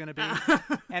this was going to be.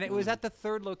 And it was at the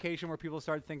third location where people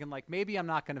started thinking maybe I'm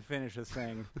not going to finish this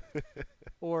thing,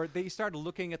 or they started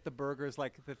looking at the burgers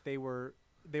that they were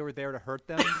there to hurt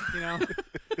them,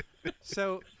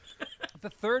 So the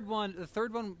third one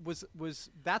was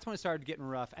that's when it started getting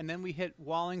rough, and then we hit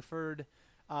Wallingford.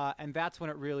 And that's when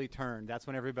it really turned. That's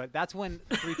when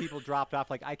 3 people dropped off.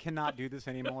 I cannot do this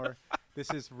anymore. This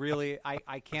is really,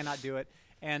 I cannot do it.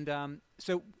 And and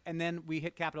then we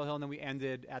hit Capitol Hill, and then we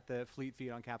ended at the Fleet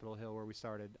Feet on Capitol Hill where we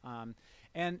started.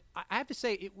 And I have to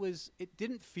say, it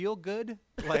didn't feel good.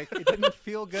 It didn't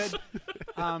feel good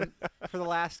for the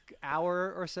last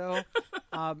hour or so.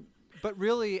 But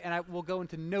really, and I will go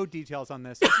into no details on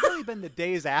this, it's really been the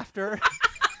days after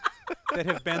that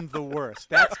have been the worst.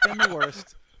 That's been the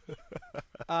worst.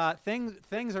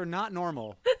 Things are not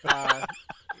normal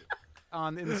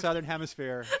in the Southern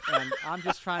Hemisphere, and I'm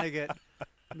just trying to get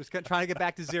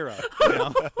back to zero.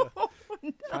 Trying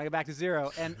to get back to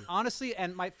zero. And honestly,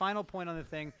 and my final point on the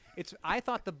thing, I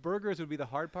thought the burgers would be the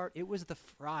hard part. It was the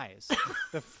fries.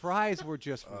 The fries were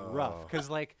just rough because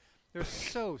they're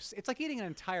it's like eating an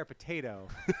entire potato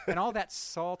and all that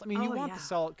salt. I mean, you want the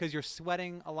salt because you're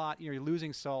sweating a lot. You're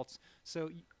losing salts. So,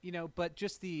 but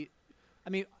just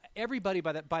everybody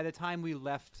by the time we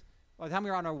left, by the time we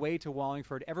were on our way to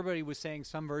Wallingford, everybody was saying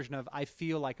some version of, I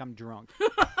feel like I'm drunk,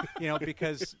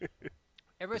 because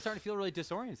everybody's starting to feel really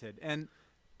disoriented. And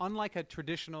unlike a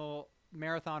traditional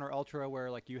marathon or ultra where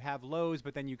you have lows,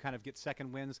 but then you kind of get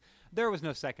second wins, there was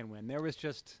no second win.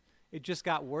 It just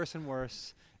got worse and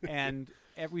worse. And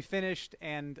we finished,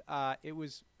 and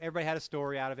everybody had a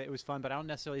story out of it. It was fun, but I don't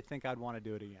necessarily think I'd want to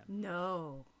do it again.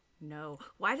 No.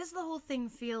 Why does the whole thing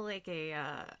feel like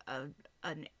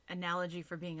an analogy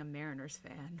for being a Mariners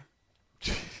fan?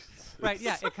 Right,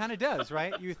 yeah, it kind of does,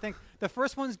 right? You think the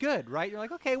first one's good, right? You're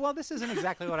like, okay, well, this isn't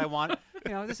exactly what I want.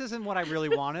 This isn't what I really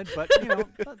wanted, but,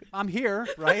 I'm here,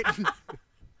 right?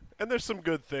 And there's some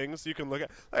good things you can look at.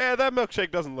 Yeah, that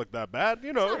milkshake doesn't look that bad.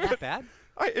 It's not that bad.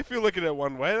 If you look at it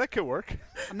one way, that could work.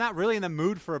 I'm not really in the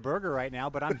mood for a burger right now,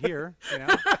 but I'm here.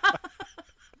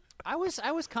 I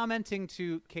was commenting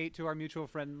to Kate, to our mutual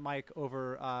friend Mike,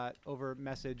 over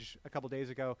message a couple days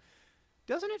ago.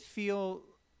 Doesn't it feel,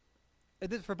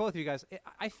 for both of you guys?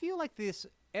 I feel like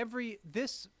every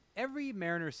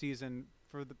Mariner season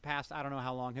for the past I don't know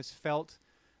how long has felt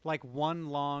like one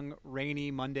long rainy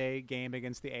Monday game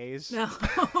against the A's. No.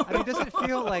 I mean, does it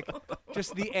feel like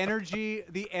just the energy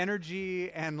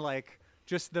and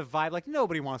just the vibe?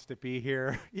 Nobody wants to be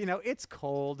here. It's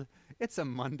cold. It's a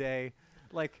Monday.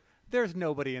 There's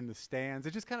nobody in the stands.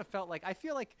 It just kind of felt like, I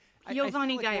feel like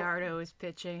Giovanni Gallardo is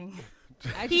pitching.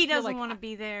 He doesn't want to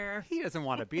be there. He doesn't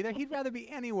want to be there. He'd rather be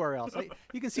anywhere else.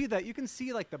 You can see that. You can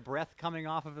see the breath coming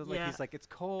off of it. He's it's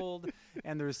cold,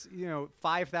 and there's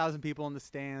 5,000 people in the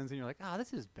stands, and you're like,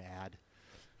 this is bad.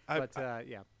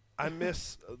 Yeah. I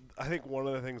miss. I think one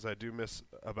of the things I do miss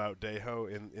about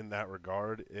Deho in that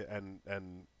regard, and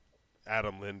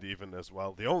Adam Lind even as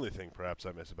well. The only thing perhaps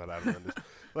I miss about Adam Lind is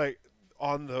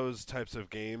on those types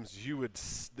of games,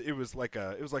 it was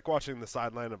like watching the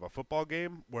sideline of a football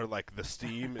game where like the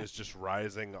steam is just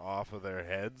rising off of their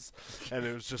heads, and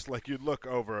it was just like you'd look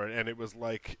over and it was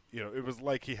like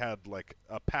he had like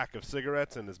a pack of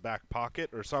cigarettes in his back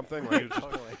pocket or something. Like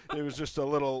it was just a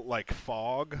little like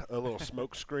fog, a little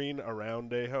smoke screen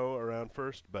around Aho, around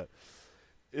First, but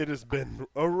it has been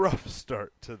a rough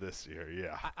start to this year.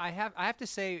 Yeah, I have to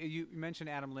say, you mentioned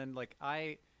Adam Lind. Like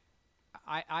I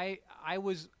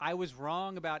was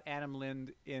wrong about Adam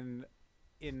Lind in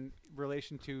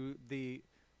relation to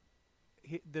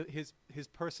his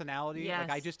personality. Yes.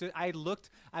 Like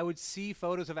I would see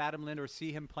photos of Adam Lind or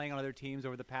see him playing on other teams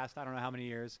over the past I don't know how many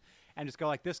years, and just go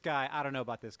like, this guy, I don't know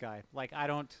about this guy. Like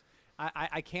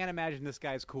I can't imagine this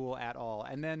guy's cool at all.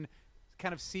 And then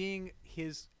kind of seeing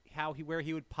where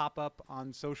he would pop up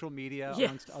on social media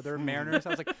amongst other Mariners. I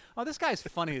was like, oh, this guy's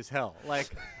funny as hell. Like,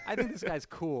 I think this guy's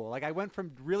cool. Like, I went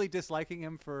from really disliking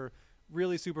him for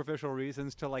really superficial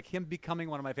reasons to like him becoming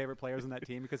one of my favorite players on that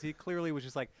team, because he clearly was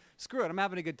just like, screw it, I'm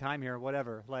having a good time here,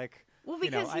 whatever. Like, well,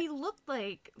 because he looked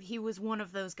like he was one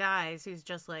of those guys who's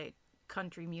just like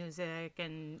country music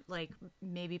and like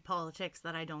maybe politics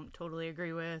that I don't totally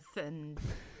agree with, and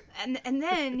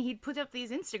then he'd put up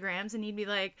these Instagrams and he'd be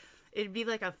like, it'd be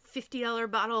like a $50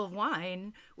 bottle of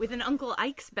wine with an Uncle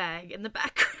Ike's bag in the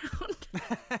background.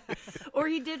 Or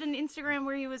he did an Instagram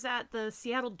where he was at the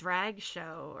Seattle Drag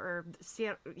Show, or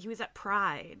he was at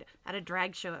Pride, at a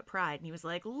drag show at Pride, and he was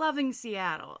like, loving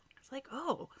Seattle. It's like,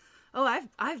 I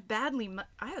have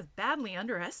badly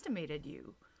underestimated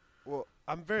you. Well,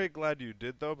 I'm very glad you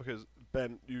did, though, because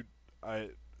Ben,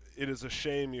 it is a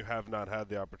shame you have not had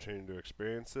the opportunity to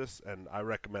experience this, and I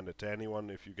recommend it to anyone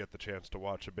if you get the chance to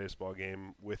watch a baseball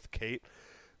game with Kate.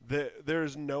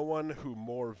 There's no one who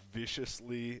more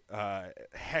viciously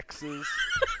hexes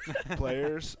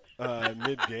players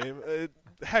mid-game.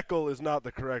 Heckle is not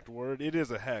the correct word. It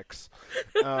is a hex.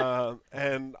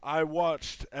 And I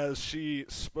watched as she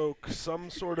spoke some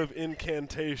sort of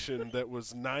incantation that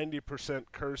was 90%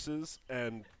 curses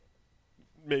and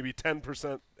maybe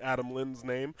 10% Adam Lind's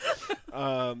name,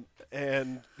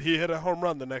 and he hit a home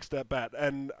run the next at bat.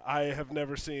 And I have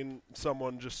never seen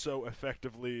someone just so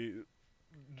effectively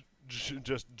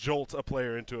just jolt a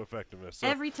player into effectiveness. So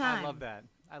Every time. I love that.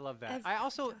 I love that.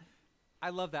 I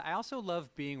love that. I also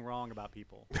love being wrong about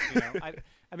people. You know,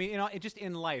 I mean, you know, just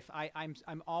in life, I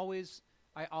always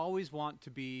want to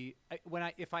be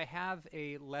if I have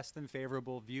a less than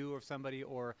favorable view of somebody,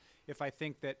 or if I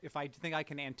think I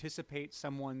can anticipate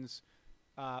someone's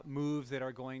moves that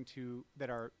are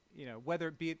you know, whether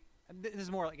it be this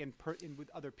is more like in with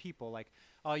other people, like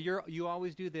you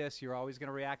always do this, you're always going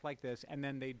to react like this, and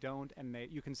then they don't, and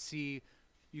you can see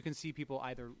people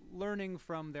either learning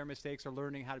from their mistakes or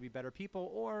learning how to be better people,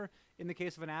 or in the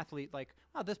case of an athlete, like,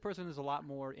 oh, this person is a lot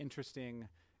more interesting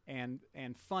and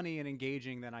funny and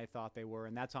engaging than I thought they were,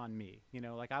 and that's on me. You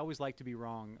know, like I always like to be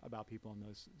wrong about people in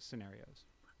those scenarios.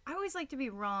 I always like to be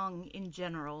wrong in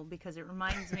general, because it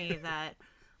reminds me that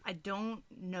I don't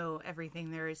know everything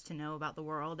there is to know about the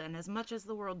world, and as much as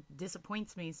the world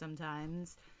disappoints me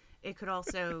sometimes, it could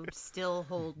also still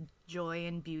hold joy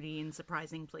and beauty in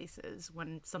surprising places,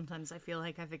 when sometimes I feel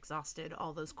like I've exhausted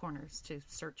all those corners to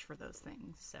search for those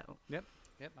things. So Yep,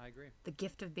 I agree. The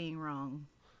gift of being wrong.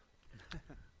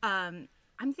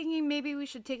 I'm thinking maybe we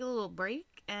should take a little break,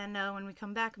 and when we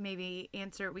come back, maybe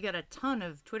answer. We got a ton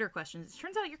of Twitter questions. It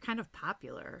turns out you're kind of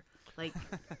popular. Like,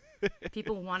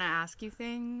 people want to ask you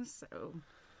things. So,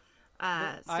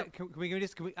 let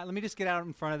me just get out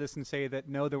in front of this and say that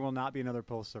no, there will not be another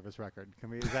Postal Service record. Can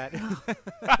we? Is that?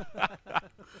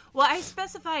 Well, I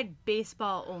specified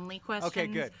baseball only questions. Okay,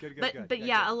 good. But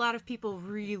yeah, a lot of people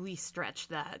really stretched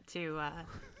that to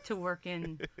work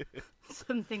in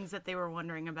some things that they were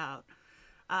wondering about.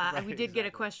 Right, we did get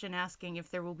a question asking if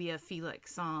there will be a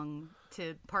Felix song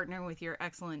to partner with your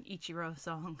excellent Ichiro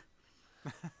song.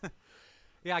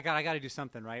 Yeah, I got to do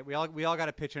something, right? We all got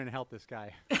to pitch in and help this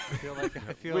guy.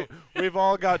 We've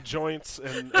all got joints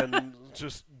and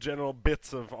just general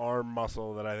bits of arm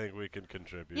muscle that I think we can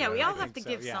contribute. Yeah, we all have to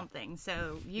give something.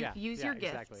 So use your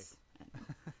gifts. Exactly.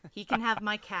 He can have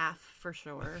my calf for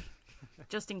sure,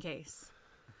 just in case.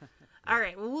 All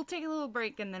right, well, we'll take a little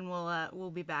break, and then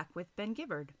we'll be back with Ben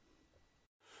Gibbard.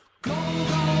 Go, go,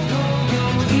 go,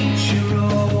 go,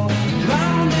 Ichiro,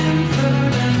 round and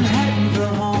third and heading for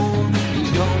home.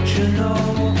 Don't you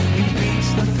know he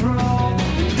beats the throw?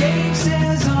 Dave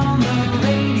says on the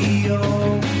radio,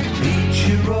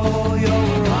 Ichiro,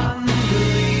 you're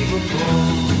unbelievable.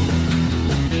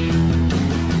 He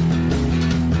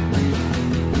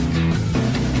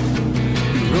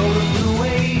rode a blue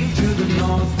wave to the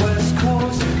northwest coast.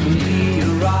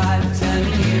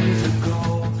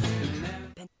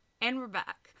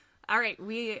 All right,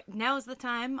 now is the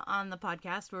time on the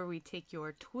podcast where we take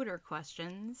your Twitter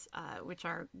questions, which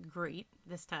are great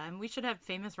this time. We should have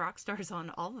famous rock stars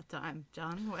on all the time,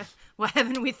 John. Why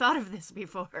haven't we thought of this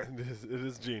before? It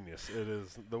is genius. It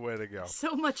is the way to go.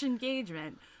 So much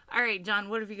engagement. All right, John,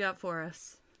 what have you got for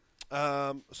us?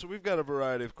 So we've got a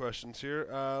variety of questions here.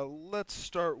 Let's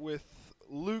start with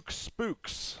Luke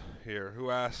Spooks here,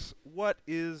 who asks, what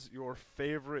is your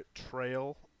favorite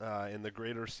trail in the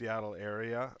greater Seattle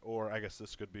area, or I guess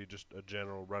this could be just a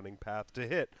general running path to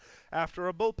hit after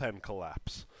a bullpen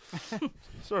collapse?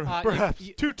 Sort of perhaps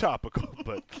too topical,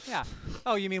 but... Yeah.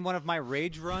 Oh, you mean one of my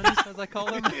rage runs, as I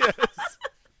call them? Yes.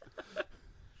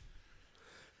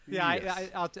 Yeah, Yes.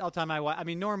 I'll tell my wife. I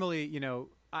mean, normally,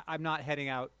 I'm not heading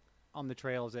out on the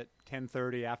trails at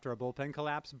 10:30 after a bullpen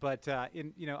collapse, but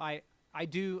I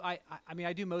do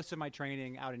most of my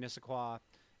training out in Issaquah,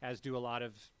 as do a lot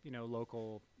of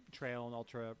local trail and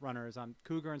ultra runners on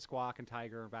Cougar and Squawk and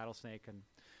Tiger and Rattlesnake, and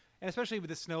especially with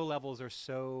the snow levels are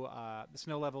so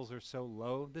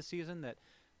low this season that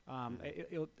I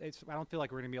don't feel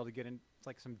like we're gonna be able to get in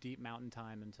like some deep mountain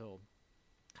time until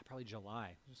probably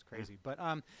July, which is crazy. But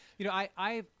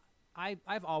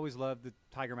I've always loved the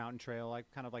Tiger Mountain Trail. I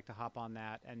kind of like to hop on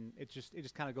that, and it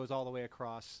just kind of goes all the way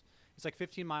across. It's like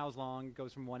 15 miles long,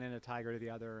 goes from one end of Tiger to the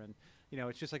other, and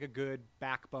it's just like a good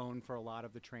backbone for a lot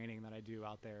of the training that I do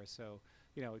out there. So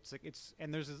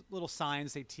and there's this little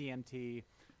signs say TMT,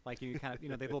 like you kind of they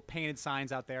have little painted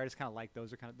signs out there. I just kind of like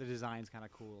those. Are kind of the design's kind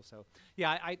of cool. So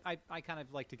yeah, I kind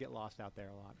of like to get lost out there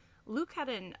a lot. Luke had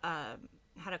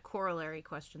a corollary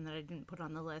question that I didn't put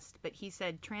on the list, but he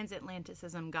said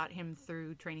transatlanticism got him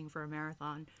through training for a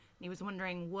marathon. And he was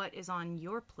wondering what is on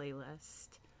your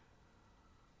playlist.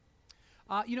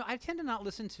 I tend to not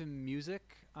listen to music,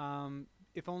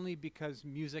 if only because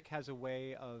music has a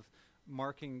way of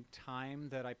marking time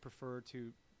that I prefer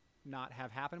to not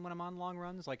have happen when I'm on long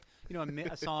runs. Like,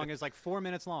 a song is like 4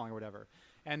 minutes long or whatever.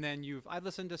 And then I've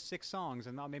listened to 6 songs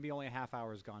and maybe only a half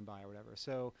hour's gone by or whatever.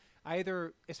 So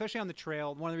especially on the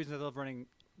trail, one of the reasons I love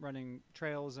running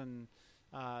trails and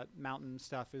mountain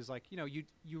stuff is like,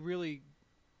 you really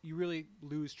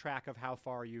lose track of how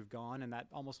far you've gone, and that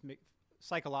almost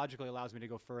psychologically allows me to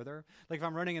go further. Like if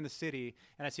I'm running in the city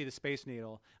and I see the Space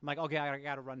Needle, I'm like, okay, I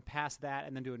got to run past that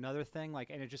and then do another thing.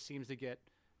 Like, and it just seems to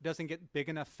doesn't get big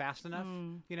enough fast enough,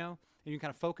 and you can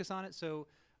kind of focus on it. So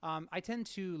I tend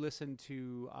to listen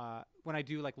to when I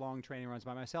do like long training runs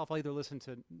by myself, I'll either listen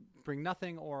to Bring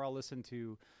Nothing or I'll listen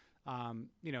to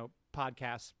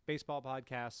podcasts, baseball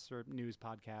podcasts or news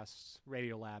podcasts,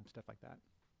 Radio Lab, stuff like that.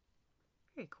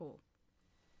 Very cool.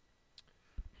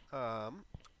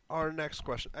 Our next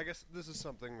question, I guess this is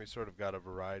something we sort of got a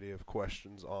variety of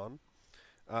questions on,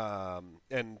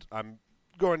 and I'm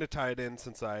going to tie it in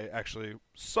since I actually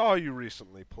saw you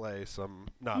recently play some,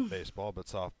 not baseball, but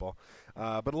softball.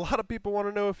 But a lot of people want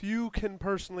to know if you can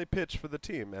personally pitch for the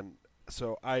team, and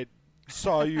so I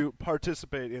saw you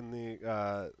participate in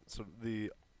the sort of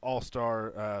the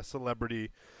All-Star Celebrity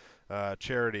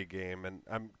charity game, and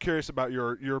I'm curious about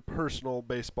your personal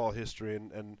baseball history,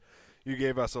 and you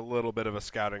gave us a little bit of a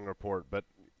scouting report, but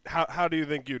how do you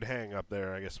think you'd hang up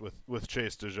there, I guess, with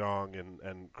Chase DeJong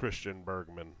and Christian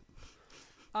Bergman?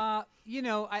 I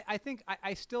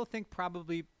still think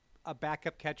probably a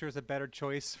backup catcher is a better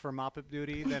choice for mop-up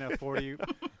duty than a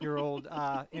 40-year-old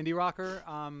indie rocker.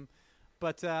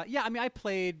 I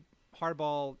played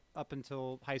hardball up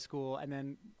until high school, and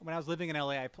then when I was living in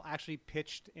LA, I actually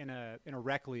pitched in a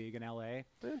rec league in LA.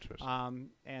 Interesting.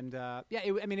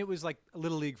 It was like a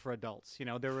little league for adults.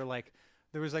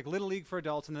 There was like little league for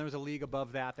adults, and then there was a league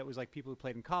above that was like people who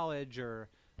played in college or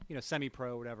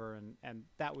semi-pro, whatever, and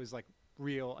that was like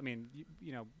real. I mean,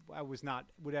 I would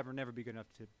never be good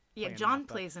enough to. Yeah, John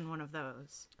plays in one of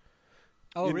those.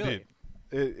 Oh, Indeed.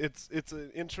 really? It's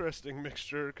an interesting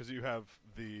mixture because you have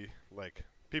the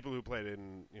people who played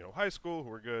in high school who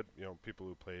were good, people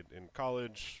who played in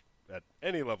college at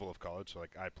any level of college. So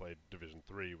like I played Division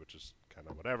III, which is kind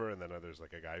of whatever, and then there's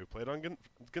like a guy who played on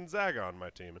Gonzaga on my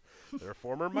team. They're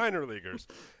former minor leaguers,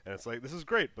 and it's like this is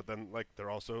great, but then like they're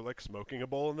also like smoking a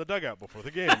bowl in the dugout before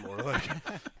the game, or like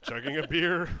chugging a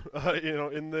beer,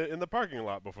 in the parking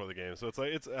lot before the game. So it's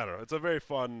like I don't know, it's a very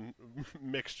fun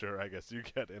mixture, I guess you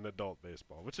get in adult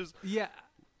baseball, which is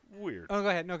weird. Oh, go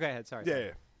ahead. No, go ahead. Sorry. Yeah.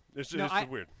 It's just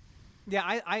weird. Yeah,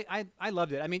 I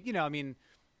loved it. I mean,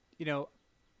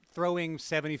 throwing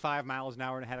 75 miles an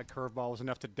hour and had a curveball was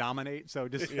enough to dominate. So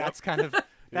just that's kind of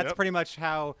pretty much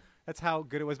how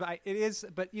good it was. But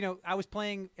I was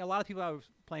playing a lot of people I was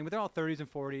playing with. They're all 30s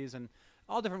and 40s and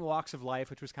all different walks of life,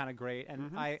 which was kind of great.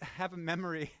 And I have a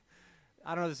memory.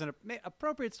 I don't know if this is an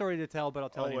appropriate story to tell, but I'll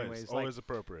tell it anyways. Always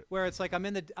appropriate. Where it's like I'm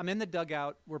in the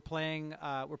dugout. We're playing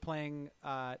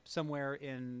somewhere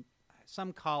in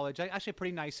some college. Actually, a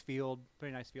pretty nice field.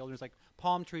 There's like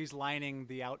palm trees lining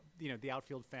the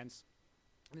outfield fence.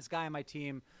 And this guy on my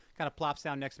team kind of plops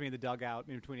down next to me in the dugout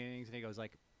in between innings, and he goes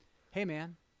like, "Hey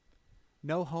man,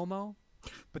 no homo,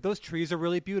 but those trees are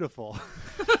really beautiful."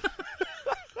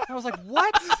 I was like,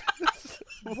 "What?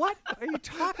 What are you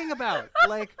talking about?"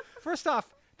 Like, first off,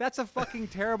 that's a fucking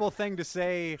terrible thing to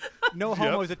say. No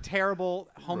homo is a terrible,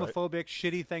 homophobic,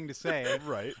 shitty thing to say.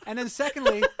 Right. And then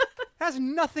secondly, has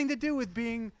nothing to do with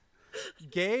being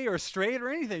gay or straight or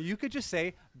anything. You could just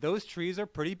say, those trees are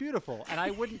pretty beautiful. And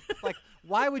I wouldn't, like,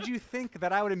 why would you think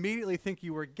that I would immediately think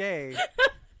you were gay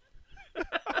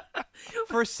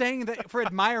for saying that, for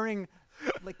admiring,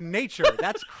 like, nature?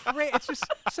 That's crazy. It's just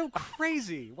so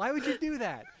crazy. Why would you do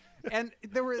that? And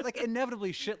there were, like,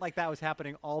 inevitably shit like that was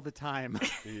happening all the time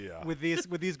with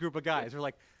these group of guys. They're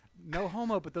like, no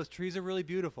homo, but those trees are really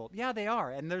beautiful. Yeah, they are.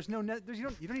 And there's no, you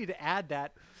don't need to add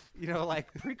that,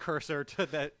 like precursor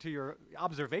to your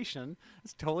observation.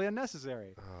 It's totally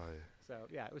unnecessary. Oh, yeah. So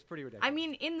yeah, it was pretty ridiculous. I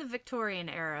mean, in the Victorian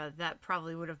era, that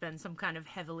probably would have been some kind of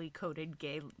heavily coded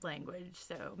gay language.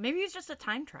 So maybe he's just a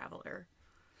time traveler.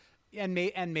 And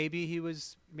maybe he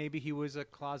was a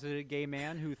closeted gay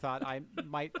man who thought I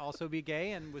might also be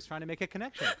gay and was trying to make a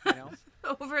connection.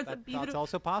 Over the beautiful. That's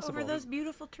also possible. Over those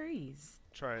beautiful trees.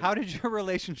 How did your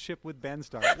relationship with Ben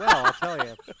start? Well, I'll tell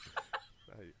you.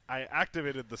 I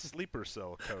activated the sleeper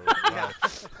cell code by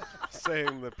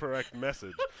saying the correct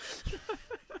message.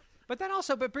 But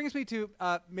that brings me to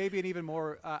maybe an even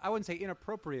more, I wouldn't say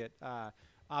inappropriate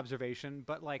observation,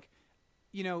 but like,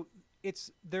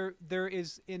 it's there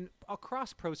is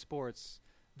across pro sports,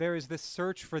 there is this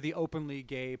search for the openly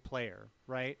gay player,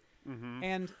 right? Mm-hmm.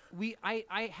 And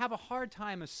I have a hard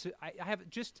time, I have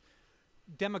just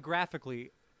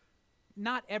demographically,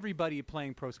 not everybody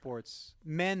playing pro sports,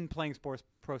 men playing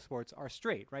pro sports are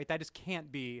straight, right? That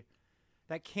can't be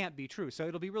true. So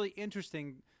it'll be really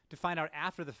interesting to find out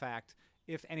after the fact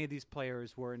if any of these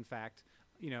players were in fact,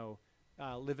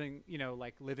 living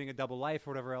a double life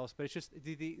or whatever else. But it's just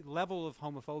the level of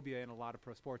homophobia in a lot of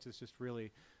pro sports is just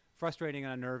really frustrating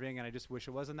and unnerving, and I just wish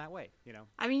it wasn't that way,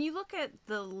 I mean, you look at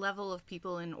the level of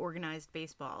people in organized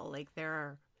baseball, like there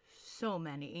are so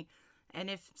many. And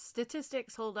if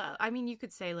statistics hold up, I mean, you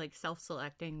could say like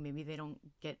self-selecting, maybe they don't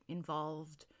get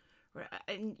involved.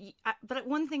 But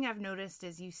one thing I've noticed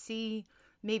is you see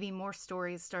maybe more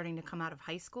stories starting to come out of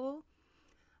high school.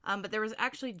 But there was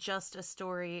actually just a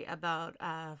story about,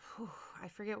 I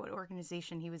forget what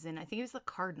organization he was in. I think it was the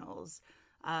Cardinals.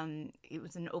 It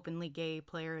was an openly gay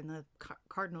player in the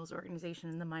Cardinals organization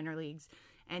in the minor leagues.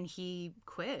 And he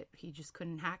quit. He just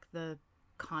couldn't hack the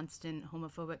constant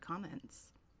homophobic comments.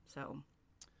 So,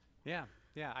 yeah,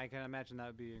 I can imagine that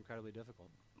would be incredibly difficult.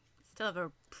 Still have a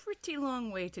pretty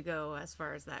long way to go as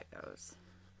far as that goes.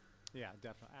 Yeah,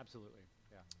 definitely, absolutely.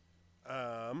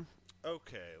 Yeah.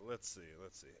 Okay, let's see.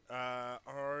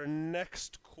 Our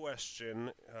next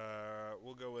question,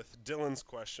 we'll go with Dylan's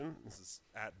question. This is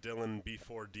at Dylan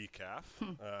B4Decaf.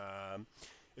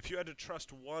 If you had to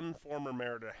trust one former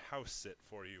mayor to house sit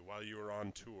for you while you were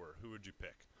on tour, who would you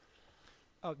pick?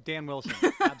 Oh, Dan Wilson,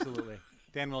 absolutely.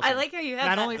 Dan Wilson. I like how you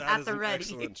have that at the ready.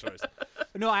 Excellent choice.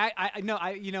 No, I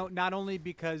not only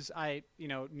because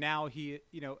now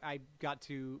I got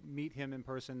to meet him in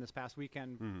person this past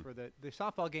weekend for the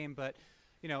softball game, but,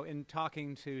 in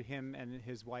talking to him and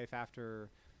his wife after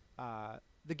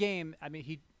the game, I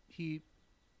mean, he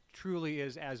truly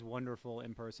is as wonderful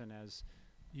in person as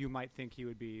you might think he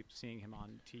would be seeing him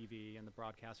on TV and the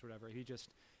broadcast or whatever. He just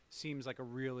seems like a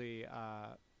really,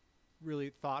 really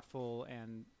thoughtful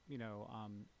and,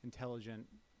 intelligent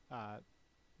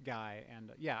guy.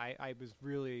 And I was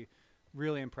really,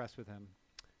 really impressed with him.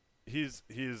 He's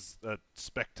a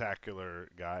spectacular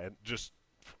guy, and just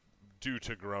due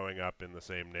to growing up in the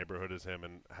same neighborhood as him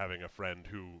and having a friend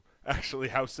who actually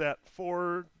house sat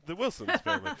for the Wilsons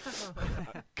family,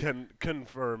 can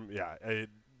confirm. Yeah,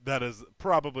 that is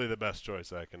probably the best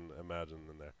choice I can imagine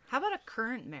in there. How about a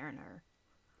current Mariner?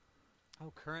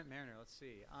 Oh, current Mariner. Let's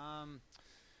see.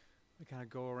 We kind of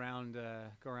go around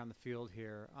the field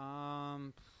here.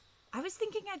 I was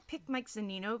thinking I'd pick Mike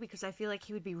Zunino because I feel like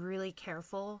he would be really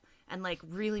careful and like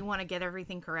really want to get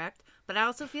everything correct. But I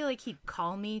also feel like he'd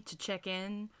call me to check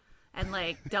in and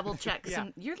like double check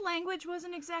your language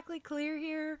wasn't exactly clear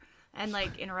here and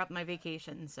like interrupt my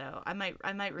vacation. So I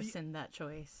might rescind that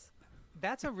choice.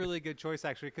 That's a really good choice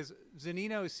actually, because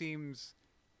Zunino seems.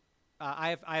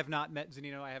 I have not met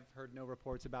Zunino. I have heard no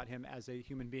reports about him as a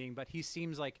human being, but he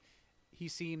seems like he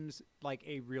seems like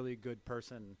a really good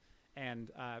person,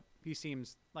 and he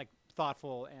seems like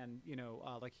thoughtful, and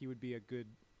like he would be a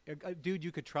dude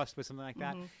you could trust with something like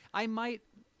that.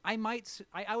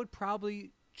 I would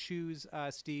probably choose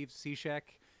Steve Cishek,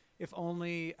 if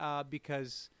only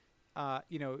because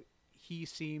he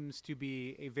seems to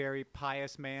be a very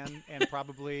pious man, and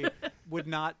probably would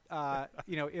not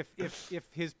if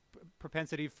his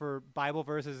propensity for Bible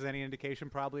verses is any indication,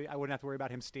 probably I wouldn't have to worry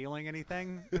about him stealing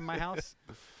anything in my house.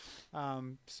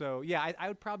 So yeah, I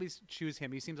would probably choose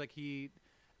him. He seems like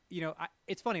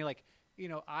it's funny, like,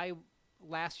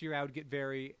 last year I would get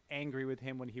very angry with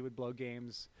him when he would blow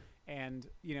games, and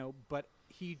but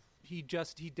he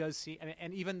does see,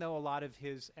 and even though a lot of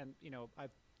his, and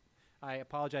I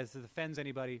apologize if this offends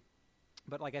anybody,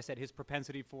 but like I said, his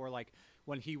propensity for, like,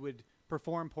 when he would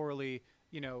perform poorly,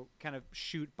 kind of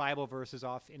shoot Bible verses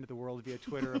off into the world via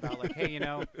Twitter about, like, hey,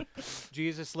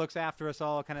 Jesus looks after us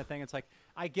all, kind of thing. It's like,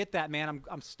 I get that, man.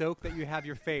 I'm stoked that you have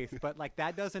your faith, but like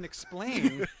that doesn't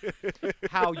explain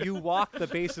how you walk the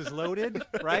bases loaded,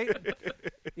 right?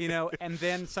 And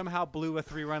then somehow blew a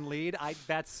 3-run lead.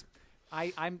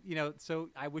 So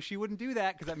I wish you wouldn't do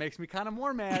that, because that makes me kind of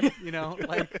more mad,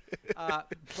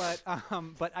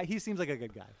 but he seems like a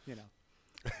good guy,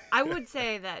 I would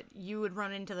say that you would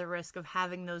run into the risk of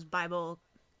having those Bible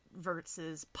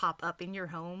verses pop up in your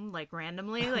home, like,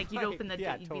 randomly. Like, you'd open the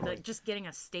Yeah, you'd totally. be like just getting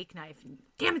a steak knife. And,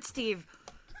 damn it, Steve!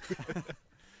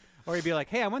 Or he'd be like,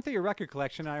 hey, I went through your record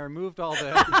collection. I removed all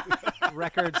the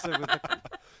records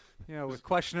with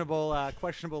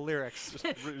questionable lyrics.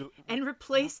 And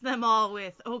replace them all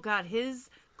with, oh God, his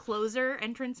closer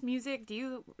entrance music.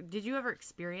 Did you ever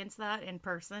experience that in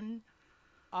person?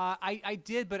 I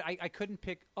did, but I couldn't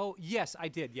pick. Oh, yes, I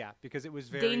did. Yeah, because it was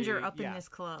very Danger up in this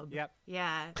club. Yep.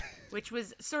 Yeah, which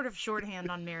was sort of shorthand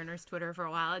on Mariners Twitter for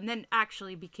a while, and then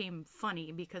actually became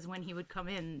funny because when he would come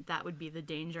in, that would be the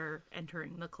Danger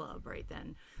entering the club right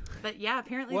then. But yeah,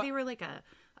 apparently they were like a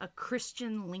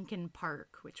Christian Linkin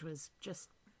Park, which was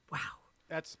just wow.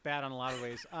 That's bad on a lot of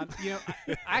ways.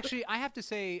 Actually, I have to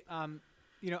say,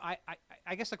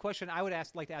 I guess the question I would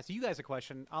like to ask you guys a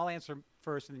question. I'll answer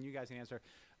first, and then you guys can answer.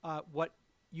 What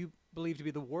you believe to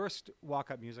be the worst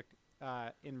walk-up music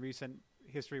in recent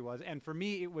history was, and for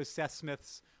me, it was Seth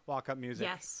Smith's walk-up music.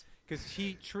 Yes, because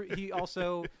he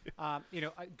also,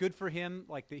 good for him.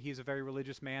 Like, he's a very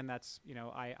religious man. That's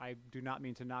I do not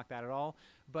mean to knock that at all,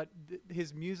 but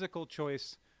his musical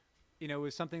choice. It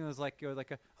was something that was like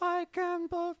I can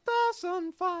both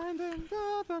and find and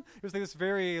it was like this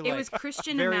very it was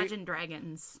Christian Imagine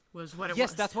Dragons was what it was.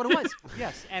 Yes, that's what it was.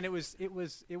 Yes, and it was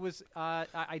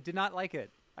I did not like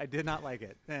it. I did not like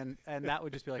it, and that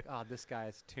would just be like, oh, this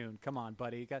guy's tuned. Come on,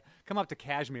 buddy, you got come up to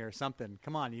Kashmir or something.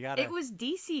 Come on, you gotta. It was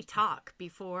DC Talk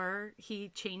before he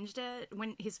changed it.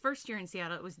 When his first year in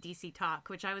Seattle, it was DC Talk,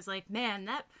 which I was like, man,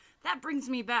 that brings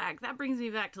me back. That brings me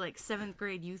back to like 7th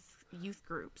grade youth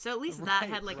group. So at least that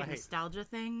had like a nostalgia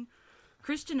thing.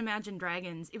 Christian Imagine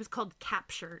Dragons, it was called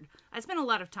Captured. I spent a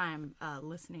lot of time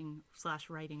listening /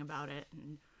 writing about it,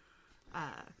 and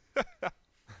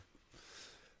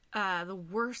the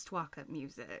worst walk-up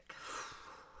music.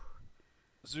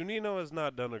 Zunino has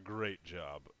not done a great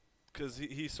job, because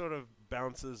he sort of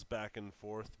bounces back and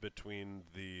forth between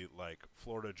the, like,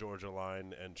 Florida Georgia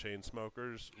Line and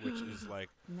Chainsmokers, which is like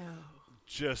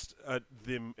just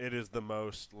it is the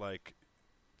most, like,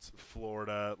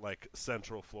 Florida, like,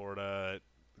 Central Florida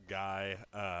guy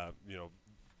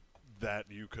that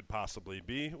you could possibly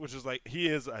be, which is like, he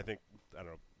is, I think, I don't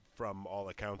know, from all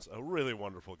accounts a really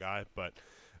wonderful guy, but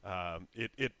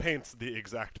it paints the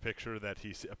exact picture that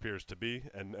he appears to be,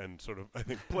 and sort of, I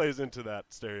think, plays into that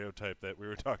stereotype that we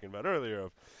were talking about earlier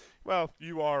of, well,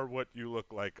 you are what you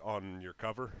look like on your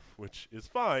cover, which is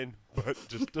fine, but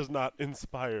just does not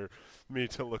inspire me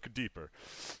to look deeper.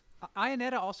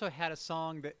 Ionetta also had a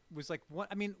song that was like,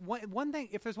 one thing,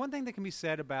 if there's one thing that can be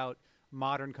said about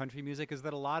modern country music, is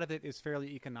that a lot of it is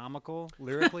fairly economical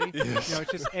lyrically.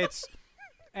 Yes.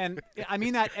 And I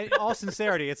mean that in all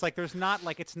sincerity. It's like it's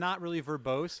not really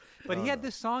verbose. But he had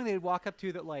this song they'd walk up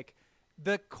to that, like,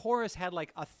 the chorus had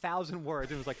like 1,000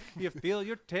 words. It was like, you feel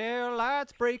your tail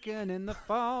lights breaking in the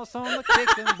falls on the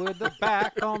kicking with the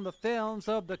back on the films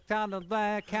of the town of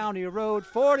Black County Road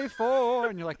 44.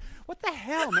 And you're like, what the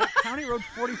hell, man? County Road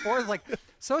 44 is like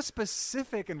so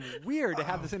specific and weird to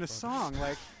have this in a song.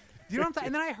 Like, you don't.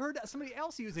 And then I heard somebody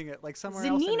else using it, like somewhere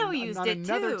else. Zunino used on it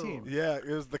another too. team. Yeah, it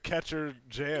was the catcher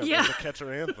jam. Yeah. It was the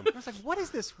catcher anthem. I was like, what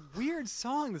is this weird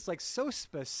song that's like so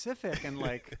specific and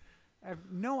like, I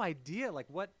have no idea, like,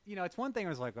 what, it's one thing I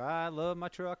was like, I love my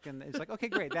truck, and it's like, okay,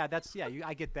 great,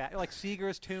 I get that. Like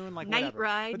Seeger's tune, like, Night whatever.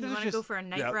 ride. But You this want is to go just- for a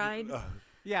night Yeah, ride?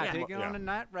 Yeah. take it Yeah. on a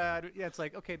night ride. Yeah, it's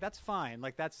like, okay, that's fine.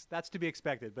 Like, that's to be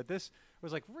expected. But this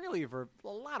was, like, really for a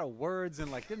lot of words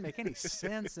and, like, didn't make any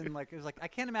sense. And, like, it was like, I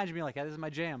can't imagine being like, yeah, this is my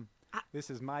jam. This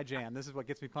is my jam. This is what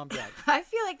gets me pumped up. I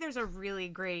feel like there's a really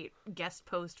great guest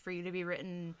post for you to be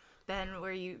written, Ben,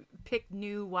 where you pick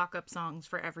new walk-up songs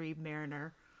for every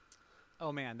Mariner.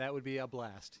 Oh, man, that would be a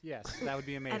blast. Yes, that would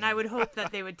be amazing. And I would hope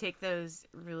that they would take those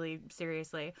really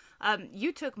seriously.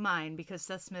 You took mine because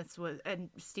Seth Smith's and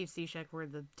Steve Cishek were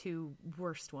the two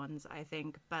worst ones, I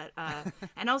think. But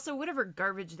and also whatever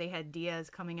garbage they had Diaz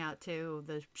coming out to,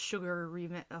 the Sugar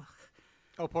remix. Ugh.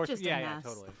 Oh, poor Just a yeah, mess.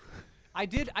 totally. I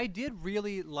did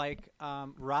really like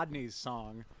Rodney's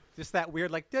song. Just that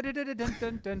weird like it's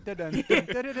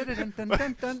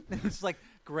like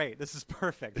great. This is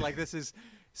perfect. Like this is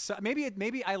so,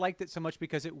 maybe I liked it so much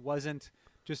because it wasn't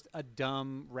just a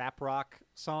dumb rap rock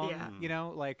song, Yeah.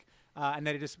 like and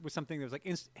that it just was something that was like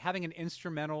having an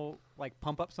instrumental like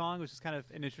pump up song was just kind of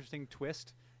an interesting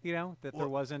twist, that there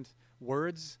wasn't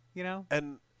words,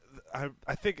 And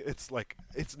I think it's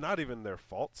not even their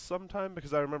fault sometimes,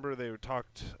 because I remember they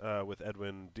talked with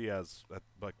Edwin Diaz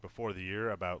before the year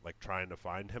about like trying to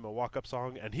find him a walk-up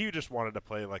song, and he just wanted to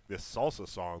play like this salsa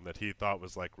song that he thought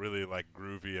was like really like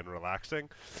groovy and relaxing,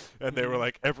 and they were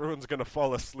like, everyone's gonna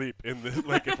fall asleep in the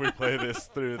like if we play this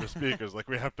through the speakers, like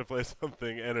we have to play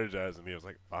something energized, and he was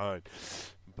like, fine,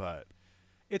 but.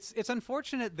 It's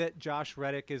unfortunate that Josh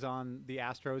Reddick is on the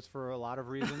Astros for a lot of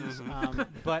reasons,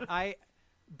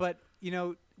 but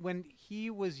when he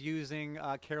was using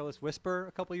 "Careless Whisper"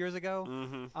 a couple years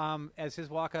ago as his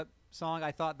walk-up song,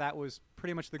 I thought that was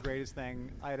pretty much the greatest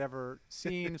thing I had ever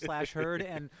seen / heard.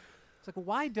 And it's like,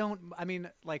 why don't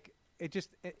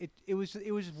it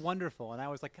was wonderful, and I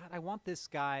was like, God, I want this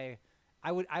guy.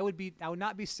 I would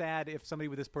not be sad if somebody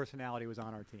with this personality was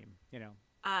on our team.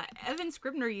 Evan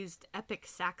Scribner used Epic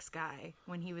Sax Guy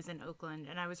when he was in Oakland,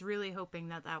 and I was really hoping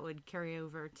that would carry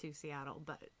over to Seattle,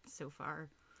 but so far,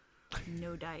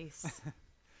 no dice.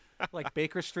 Like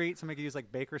Baker Street, somebody could use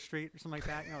like Baker Street or something like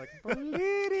that.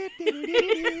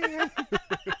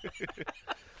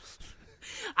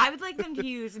 I would like them to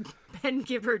use Ben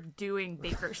Gibbard doing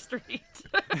Baker Street.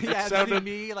 Yeah, Sounded- that'd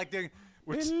be me like doing.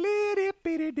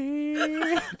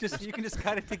 Just you can just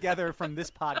cut it together from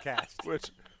this podcast.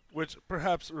 Which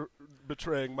perhaps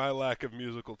betraying my lack of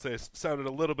musical taste sounded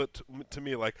a little bit to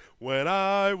me like when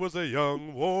I was a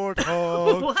young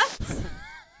warthog. What?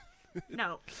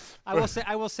 No. I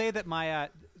will say that my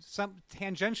some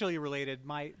tangentially related,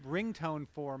 my ringtone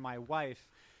for my wife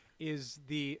is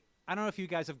I don't know if you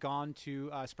guys have gone to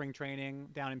spring training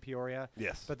down in Peoria.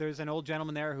 Yes. But there's an old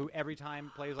gentleman there who every time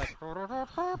plays like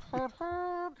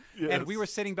Yes. and we were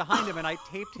sitting behind him and I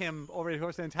taped him over the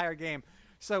course of the entire game.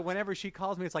 So whenever she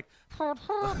calls me, it's like, and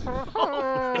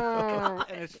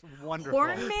it's wonderful.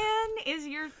 Hornman is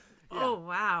your... Oh,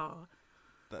 wow.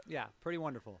 Yeah, pretty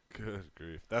wonderful. Good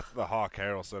grief. That's the Hawk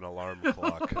Harrelson alarm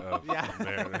clock of Yeah. the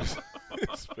Mariners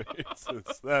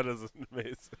experiences. That is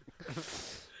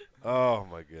amazing. Oh,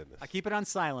 my goodness. I keep it on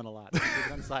silent a lot. I keep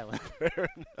it on silent. Fair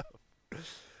enough.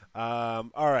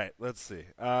 All right, let's see.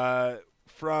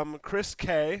 From Chris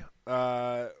K,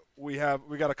 we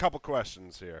got a couple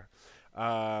questions here.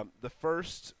 The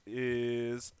first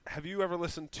is, have you ever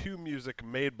listened to music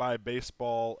made by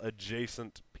baseball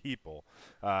adjacent people?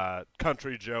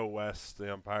 Country Joe West,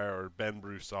 the umpire, or Ben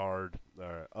Broussard,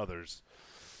 or others?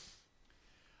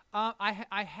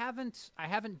 I haven't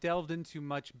delved into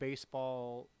much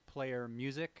baseball player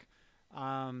music,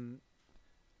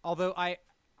 although I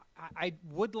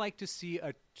would like to see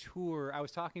a tour. I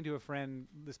was talking to a friend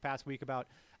this past week about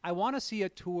I want to see a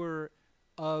tour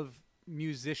of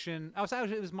musician.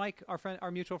 It was Mike,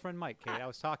 our mutual friend Mike. Kate. I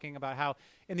was talking about how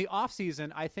in the off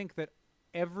season I think that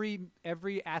every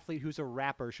athlete who's a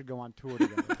rapper should go on tour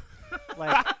together.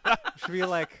 Like should be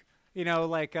like.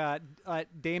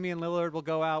 Damian Lillard will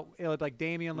go out. It'll be like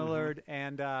Damian Lillard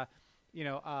and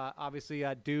obviously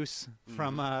Deuce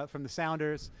from the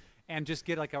Sounders, and just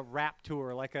get like a rap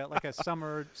tour, like a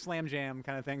summer slam jam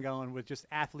kind of thing going with just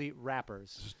athlete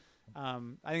rappers. I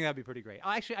think that'd be pretty great.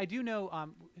 Actually, I do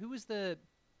know who was the.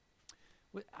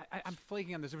 I'm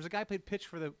flaking on this. There was a guy who played pitch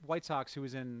for the White Sox who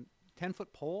was in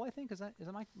 10-Foot Pole. I think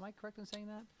am I correct in saying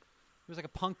that? It was like a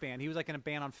punk band. He was like in a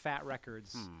band on Fat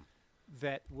Records.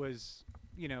 That was,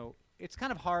 it's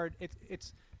kind of hard.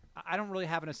 It's. I don't really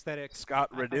have an aesthetic.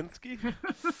 Scott Radinsky?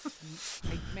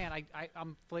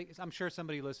 I'm sure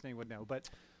somebody listening would know, but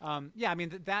yeah, I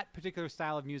mean that particular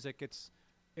style of music.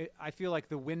 I feel like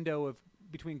the window of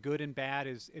between good and bad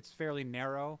it's fairly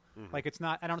narrow. Mm-hmm. Like it's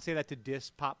not. I don't say that to diss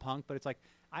pop punk, but it's like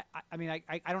I mean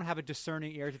I don't have a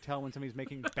discerning ear to tell when somebody's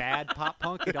making bad pop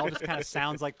punk. It all just kind of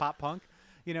sounds like pop punk,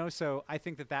 you know. So I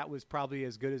think that was probably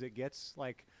as good as it gets.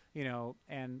 Like, you know,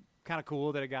 and kind of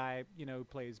cool that a guy, you know, who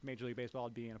plays Major League Baseball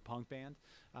would be in a punk band.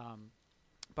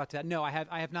 But no, I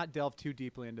have not delved too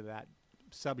deeply into that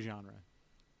subgenre.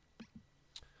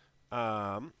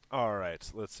 All right,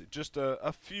 let's see. Just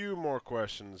a few more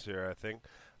questions here, I think.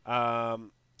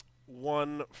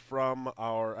 One from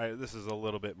this is a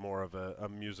little bit more of a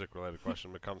music-related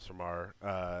question, but comes from our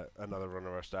another one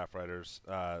of our staff writers,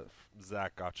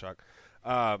 Zach Gottschalk.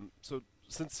 So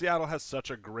since Seattle has such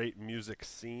a great music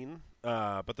scene,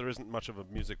 but there isn't much of a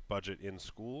music budget in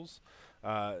schools,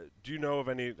 do you know of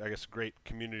any, I guess, great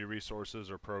community resources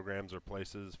or programs or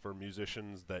places for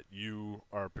musicians that you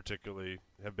are particularly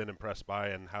have been impressed by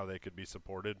and how they could be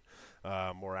supported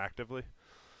more actively?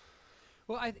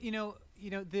 Well,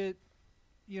 the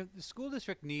school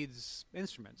district needs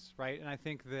instruments, right? And I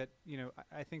think that,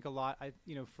 I think a lot,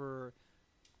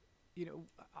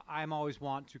 I'm always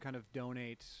want to kind of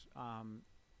donate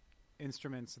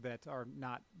instruments that are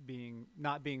not being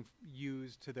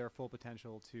used to their full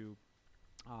potential to,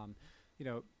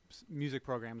 music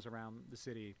programs around the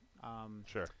city.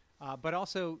 Sure. But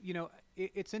also,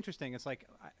 it's interesting. It's like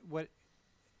what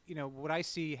I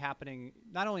see happening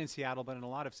not only in Seattle but in a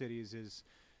lot of cities is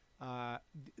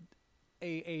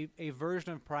a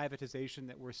version of privatization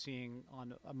that we're seeing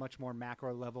on a much more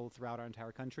macro level throughout our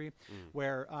entire country,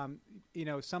 where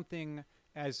something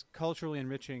as culturally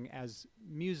enriching as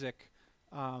music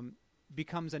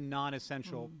becomes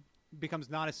non-essential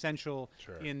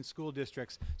Sure. in school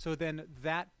districts. So then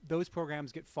those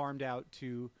programs get farmed out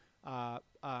to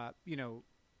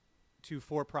to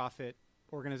for-profit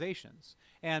organizations.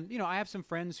 And I have some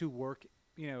friends who work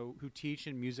who teach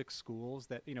in music schools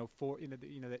that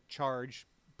that charge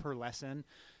per lesson,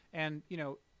 and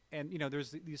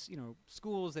there's these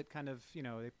schools that kind of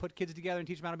they put kids together and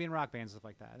teach them how to be in rock bands and stuff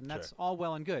like that, and that's Sure. all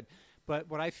well and good. But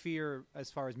what I fear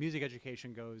as far as music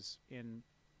education goes in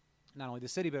not only the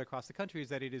city but across the country is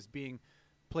that it is being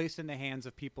placed in the hands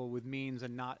of people with means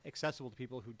and not accessible to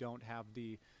people who don't have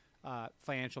the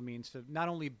financial means to not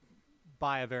only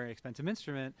buy a very expensive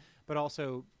instrument, but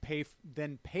also pay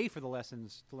for the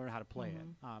lessons to learn how to play it.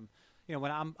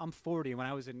 When I'm 40, when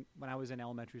I was in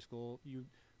elementary school,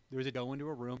 there was go into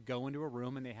a room,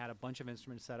 and they had a bunch of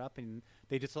instruments set up, and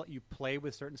they just let you play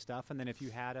with certain stuff, and then if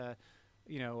you had a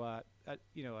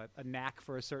knack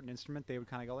for a certain instrument, they would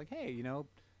kind of go like, hey,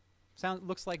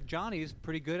 looks like Johnny's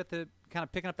pretty good at the kind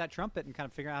of picking up that trumpet and kind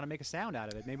of figuring out how to make a sound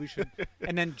out of it. Maybe we should.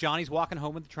 And then Johnny's walking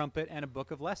home with the trumpet and a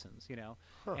book of lessons,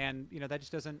 Huh. and that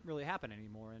just doesn't really happen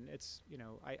anymore. And it's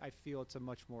I feel it's a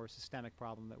much more systemic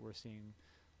problem that we're seeing,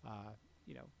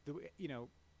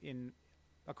 in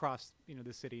across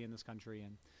the city in this country.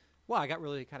 And I got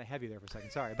really kind of heavy there for a second.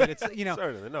 Sorry, but it's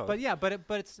Certainly, no. But yeah,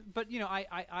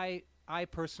 I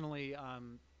personally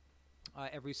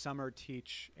every summer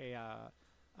teach a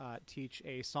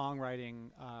songwriting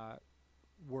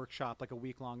workshop, like a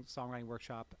week-long songwriting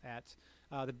workshop at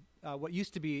what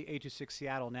used to be 826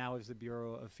 Seattle, now is the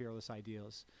Bureau of Fearless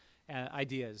Ideas.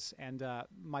 And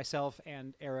myself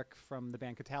and Eric from the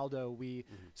band Cataldo, we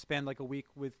spend like a week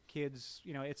with kids.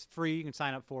 It's free; you can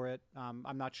sign up for it.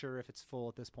 I'm not sure if it's full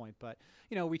at this point, but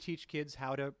we teach kids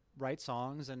how to write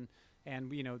songs, and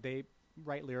they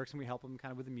write lyrics, and we help them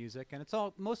kind of with the music. And it's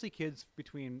all mostly kids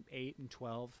between 8 and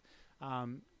 12.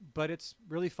 But it's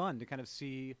really fun to kind of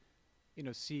see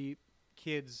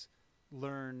kids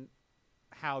learn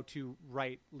how to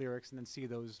write lyrics and then see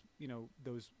those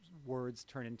words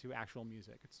turn into actual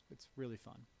music. It's really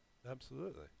fun.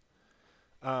 Absolutely.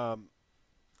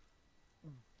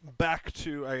 Back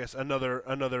to, I guess,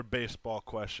 another baseball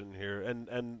question here,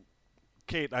 and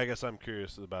Kate, I guess I'm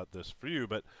curious about this for you,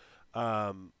 but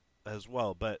as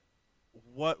well. But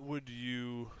what would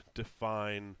you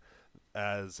define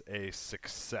as a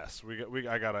success?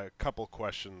 I got a couple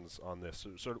questions on this.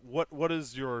 So sort of what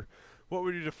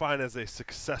would you define as a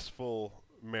successful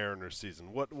Mariners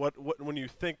season? What when you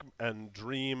think and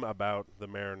dream about the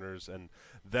Mariners and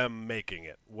them making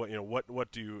it,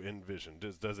 what do you envision?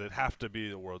 Does it have to be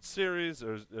the World Series,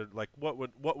 or like what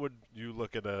would you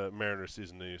look at a Mariners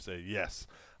season and you say, yes,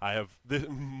 I have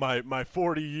my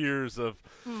 40 years of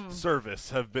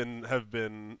service have been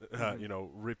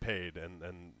repaid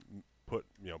and put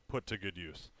to good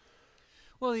use?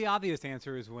 Well, the obvious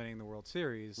answer is winning the World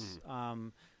Series.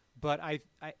 But I,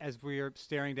 as we are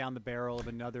staring down the barrel of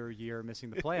another year missing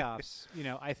the playoffs,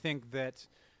 I think that,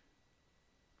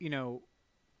 I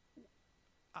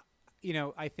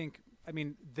think I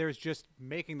mean, there's just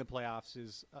making the playoffs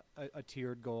is a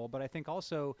tiered goal, but I think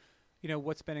also,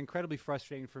 what's been incredibly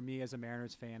frustrating for me as a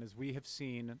Mariners fan is we have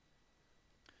seen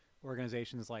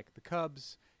organizations like the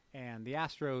Cubs and the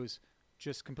Astros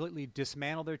just completely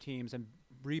dismantle their teams and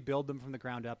rebuild them from the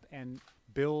ground up and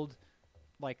build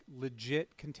like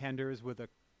legit contenders with a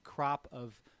crop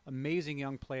of amazing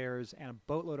young players and a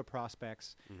boatload of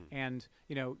prospects. And,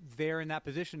 they're in that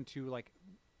position to like,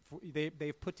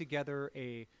 they've put together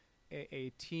a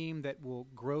team that will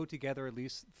grow together at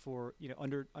least for,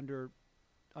 under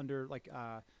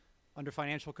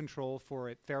financial control for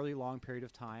a fairly long period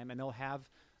of time. And they'll have,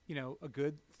 a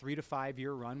good 3 to 5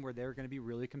 year run where they're going to be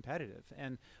really competitive.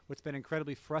 And what's been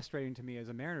incredibly frustrating to me as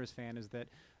a Mariners fan is that,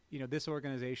 this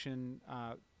organization,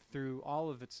 through all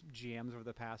of its GMs over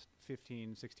the past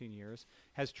 15, 16 years,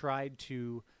 has tried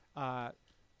to,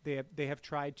 they have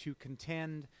tried to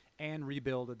contend and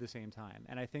rebuild at the same time.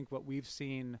 And I think what we've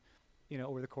seen,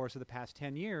 over the course of the past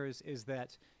 10 years is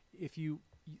that if you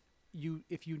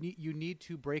need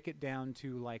to break it down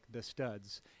to like the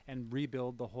studs and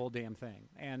rebuild the whole damn thing.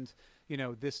 And,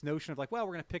 this notion of like, well,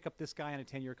 we're going to pick up this guy on a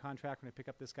 10-year contract. We're going to pick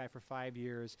up this guy for 5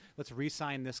 years. Let's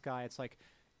re-sign this guy. It's like,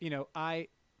 I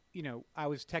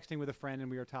was texting with a friend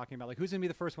and we were talking about like, who's going to be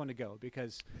the first one to go?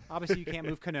 Because obviously you can't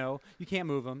move Cano. You can't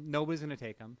move him. Nobody's going to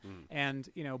take him. And,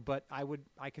 but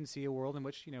I can see a world in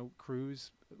which,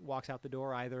 Cruz walks out the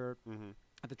door either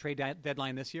at the trade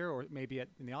deadline this year or maybe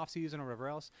in the offseason or whatever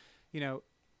else.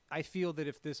 I feel that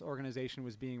if this organization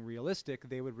was being realistic,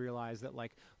 they would realize that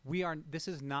like this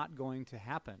is not going to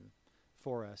happen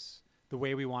for us the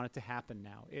way we want it to happen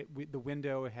now. The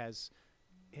window has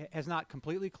not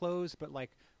completely closed, but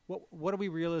like what are we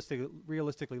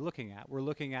realistically looking at? We're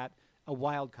looking at a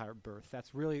wild card berth.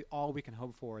 That's really all we can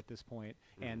hope for at this point.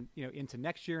 And into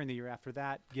next year and the year after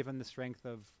that, given the strength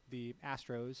of the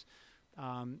Astros,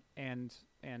 and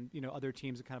other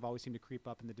teams that kind of always seem to creep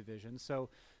up in the division. So,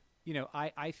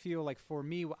 I feel like for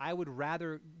me, I would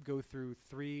rather go through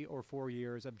 3 or 4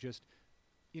 years of just,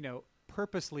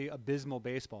 purposely abysmal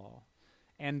baseball,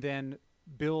 and then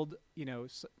build,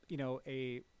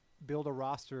 build a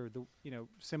roster,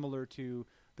 similar to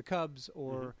the Cubs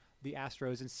or the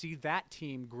Astros, and see that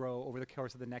team grow over the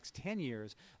course of the next 10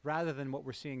 years, rather than what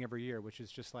we're seeing every year, which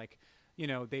is just like,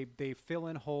 they fill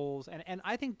in holes, and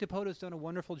I think DePoto's done a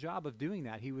wonderful job of doing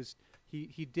that. He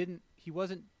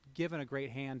wasn't given a great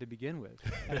hand to begin with,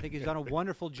 and I think he's done a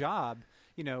wonderful job,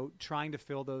 trying to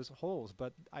fill those holes.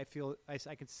 But I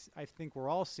think we're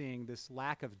all seeing this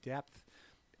lack of depth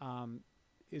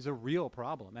is a real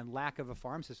problem, and lack of a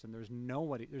farm system. There's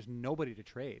nobody to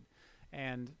trade,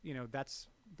 and that's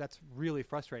really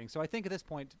frustrating. So I think at this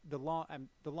point, the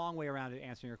long way around to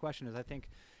answering your question is, I think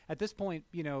at this point,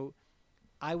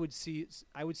 I would see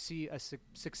a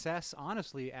success,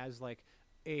 honestly, as like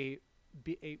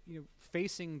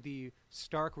facing the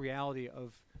stark reality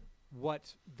of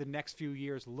what the next few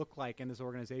years look like in this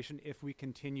organization if we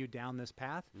continue down this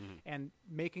path, and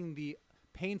making the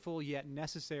painful yet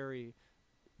necessary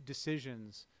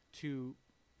decisions to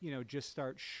just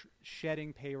start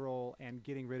shedding payroll and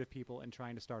getting rid of people and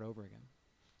trying to start over again.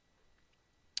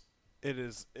 It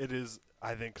is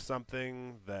I think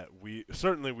something that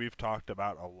we've talked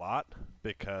about a lot,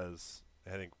 because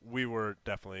I think we were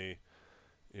definitely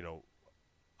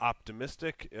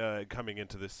optimistic coming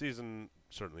into this season,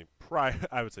 certainly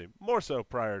I would say more so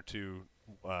prior to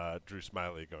Drew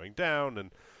Smyly going down,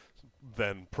 and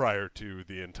then prior to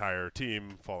the entire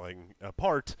team falling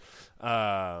apart,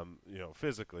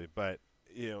 physically. But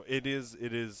it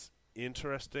is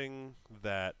interesting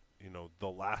that the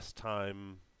last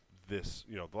time this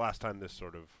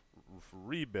sort of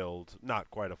rebuild, not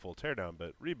quite a full teardown,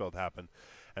 but rebuild happened,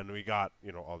 and we got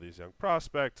all these young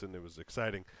prospects, and it was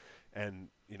exciting, and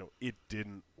it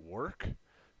didn't work.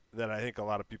 That I think a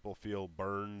lot of people feel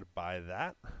burned by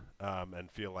that, and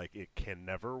feel like it can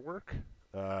never work.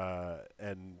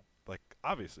 And like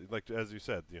obviously, like as you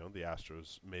said, the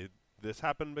Astros made this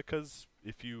happen because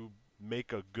if you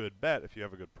make a good bet, if you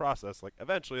have a good process, like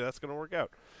eventually that's going to work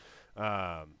out.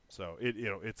 So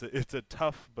it's a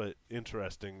tough but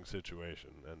interesting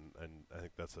situation, and I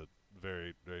think that's a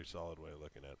very, very solid way of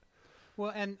looking at it.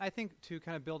 Well, and I think to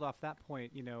kind of build off that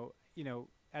point,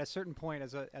 at a certain point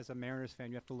as a Mariners fan,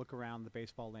 you have to look around the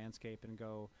baseball landscape and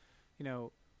go,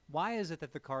 why is it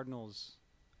that the Cardinals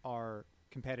are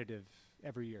competitive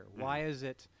every year? Why is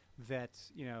it that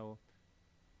the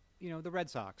Red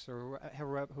Sox or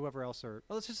whoever else are?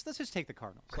 Well, let's just take the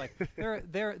Cardinals. Like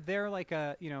they're like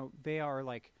they are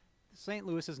like, St.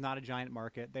 Louis is not a giant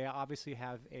market. They obviously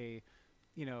have a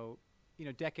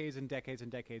decades and decades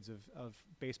and decades of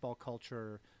baseball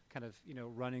culture kind of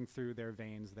running through their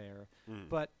veins there.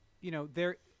 But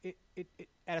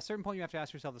at a certain point you have to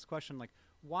ask yourself this question, like,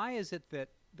 why is it that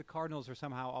the Cardinals are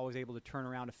somehow always able to turn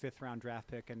around a 5th round draft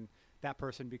pick and that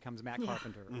person becomes Matt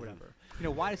Carpenter or whatever?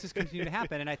 Why does this continue to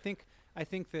happen? And I think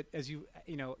that as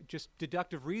just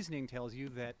deductive reasoning tells you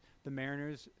that the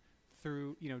Mariners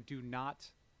do not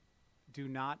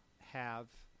have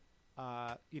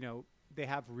they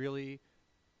have really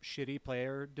shitty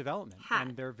player development,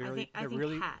 and they're very I think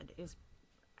really had is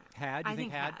had. You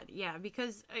think had? Yeah,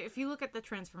 because if you look at the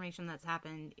transformation that's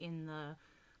happened in the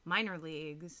minor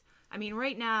leagues, I mean,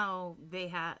 right now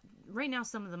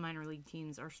some of the minor league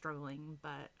teams are struggling,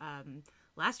 but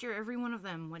last year every one of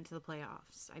them went to the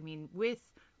playoffs. I mean, with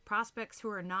prospects who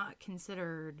are not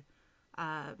considered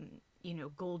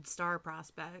gold star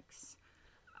prospects.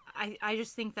 I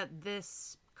just think that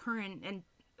this current, and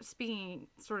speaking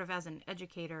sort of as an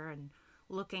educator and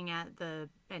looking at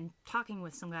and talking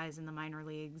with some guys in the minor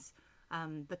leagues,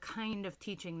 the kind of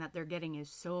teaching that they're getting is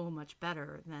so much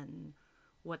better than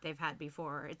what they've had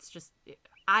before. It's just,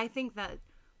 I think that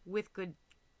with good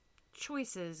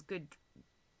choices, good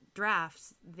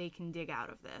drafts, they can dig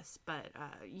out of this. But,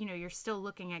 you're still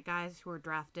looking at guys who are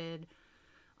drafted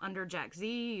under Jack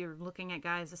Z. You're looking at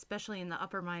guys, especially in the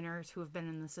upper minors, who have been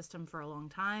in the system for a long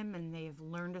time and they've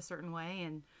learned a certain way.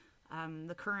 And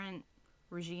the current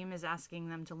regime is asking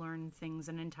them to learn things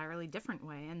an entirely different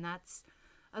way. And that's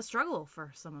a struggle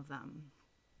for some of them.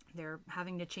 They're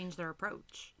having to change their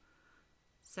approach.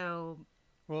 So,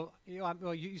 well,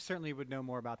 you certainly would know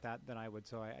more about that than I would.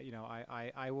 So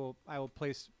I will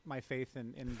place my faith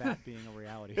in that being a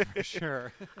reality for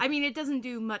sure. I mean, it doesn't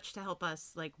do much to help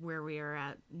us like where we are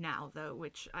at now, though.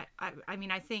 Which I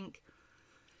mean, I think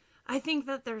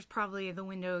that there's probably the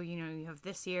window. You have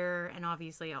this year, and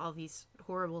obviously all these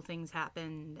horrible things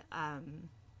happened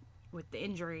with the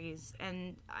injuries,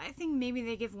 and I think maybe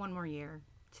they give one more year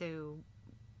to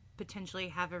potentially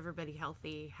have everybody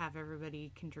healthy, have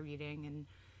everybody contributing, and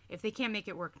if they can't make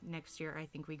it work next year, I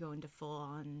think we go into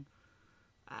full-on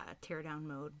tear-down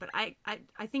mode. But I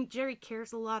think Jerry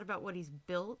cares a lot about what he's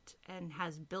built and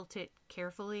has built it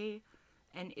carefully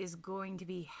and is going to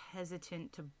be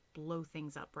hesitant to blow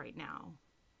things up right now.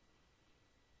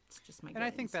 It's just my gut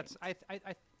instinct. I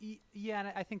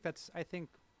think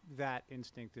that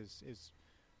instinct is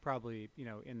probably,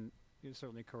 is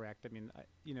certainly correct. I mean,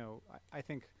 I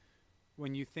think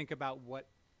when you think about what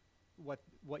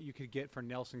you could get for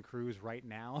Nelson Cruz right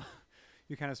now,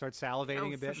 you kind of start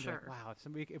salivating a bit. Sure. And wow,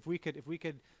 if we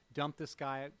could dump this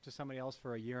guy to somebody else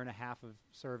for a year and a half of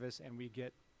service, and we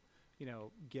get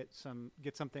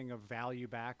something of value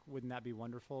back, wouldn't that be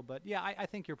wonderful? But yeah, I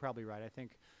think you're probably right. I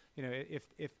think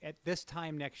if at this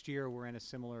time next year we're in a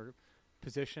similar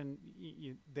position,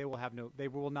 they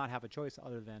will not have a choice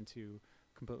other than to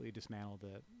completely dismantle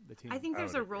the team. I think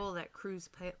there's a role that Cruz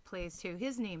plays too.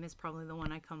 His name is probably the one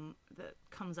that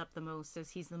comes up the most, as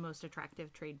he's the most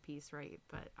attractive trade piece, right?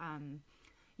 But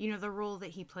the role that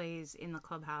he plays in the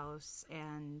clubhouse,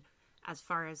 and as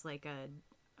far as like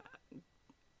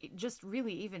just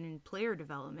really even in player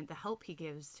development, the help he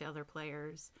gives to other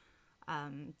players.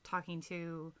 Talking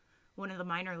to one of the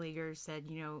minor leaguers said,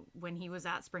 when he was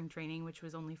at spring training, which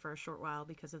was only for a short while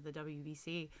because of the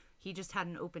WBC, he just had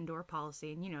an open door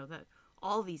policy. And, that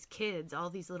all these kids, all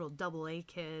these little AA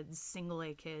kids, single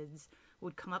A kids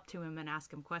would come up to him and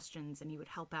ask him questions, and he would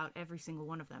help out every single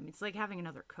one of them. It's like having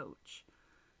another coach.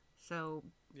 So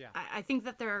yeah, I think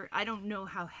that I don't know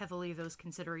how heavily those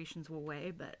considerations will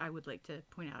weigh, but I would like to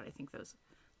point out, I think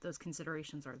those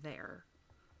considerations are there.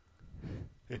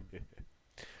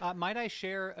 Might I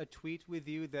share a tweet with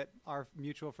you that our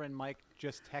mutual friend Mike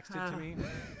just texted to me?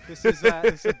 This is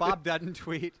a Bob Dutton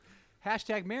tweet.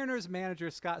 # Mariners manager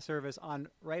Scott Service on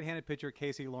right-handed pitcher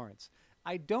Casey Lawrence.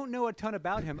 I don't know a ton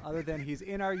about him other than he's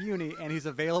in our uni and he's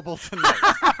available tonight.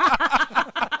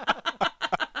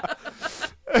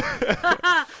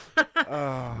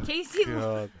 Casey,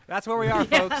 that's where we are,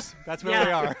 folks. That's where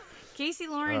we are. Casey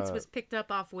Lawrence was picked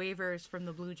up off waivers from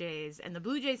the Blue Jays, and the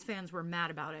Blue Jays fans were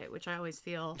mad about it, which I always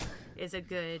feel is a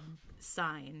good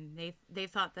sign. They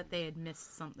thought that they had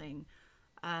missed something.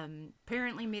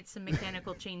 Apparently made some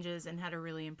mechanical changes and had a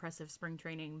really impressive spring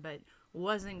training, but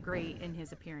wasn't great in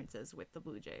his appearances with the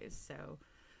Blue Jays. So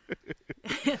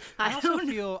I also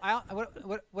feel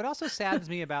what also saddens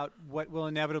me about what will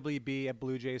inevitably be a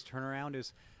Blue Jays turnaround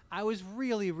is I was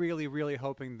really, really, really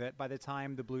hoping that by the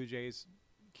time the Blue Jays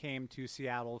came to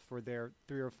Seattle for their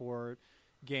 3 or 4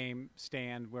 game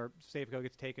stand where Safeco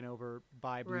gets taken over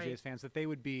by Blue Jays fans, that they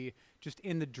would be just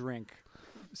in the drink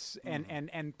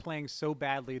and playing so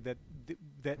badly that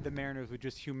the Mariners would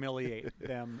just humiliate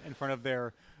them in front of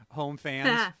their home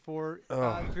fans for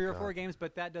Oh, 3 or God. 4 games,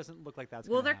 but that doesn't look like that's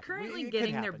Well, gonna they're happen. currently It could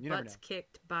getting their happen. You never butts know.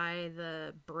 kicked by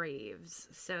the Braves.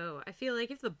 So I feel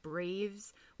like if the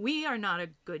Braves, we are not a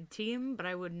good team, but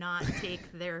I would not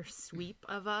take their sweep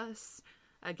of us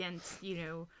against,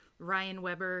 Ryan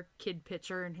Weber, kid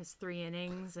pitcher in his 3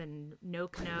 innings and no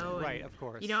Cano. Right, and, of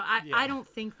course. I Yeah. don't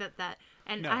think that,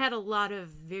 and No. I had a lot of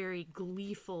very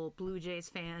gleeful Blue Jays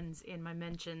fans in my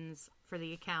mentions for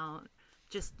the account.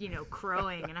 Just,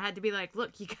 crowing. And I had to be like,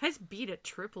 look, you guys beat a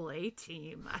AAA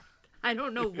team. I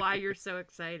don't know why you're so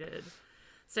excited.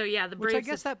 So, yeah, the Braves. Which I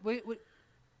guess that. Wait. Oh,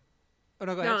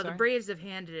 no, go ahead. No, sorry. the Braves have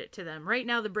handed it to them. Right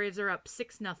now, the Braves are up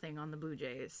 6-0 on the Blue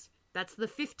Jays. That's the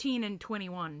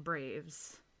 15-21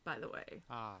 Braves, by the way.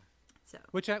 So,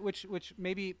 Which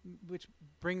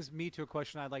brings me to a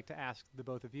question I'd like to ask the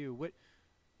both of you.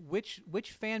 Which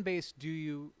fan base do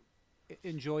you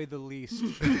enjoy the least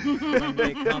when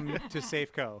they come to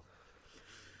Safeco?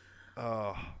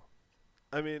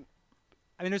 I mean,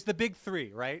 there's the big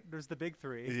 3, right? There's the big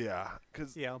 3. yeah,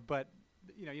 because But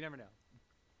you never know.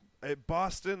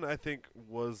 Boston, I think,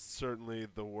 was certainly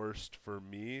the worst for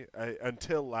me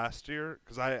until last year,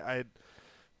 because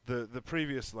the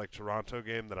previous Toronto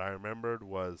game that I remembered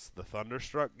was the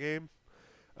Thunderstruck game,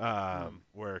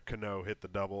 where Cano hit the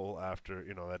double after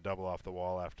that double off the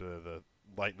wall after the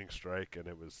lightning strike, and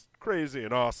it was crazy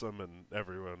and awesome, and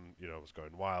everyone was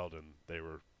going wild, and they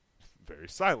were very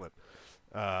silent.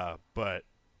 But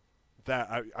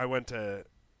that I went to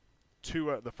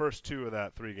the first 2 of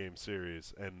that 3-game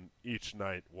series, and each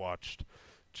night watched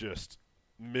just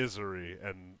misery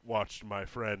and watched my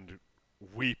friend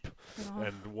weep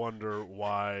and wonder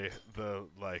why the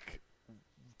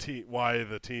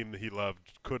team he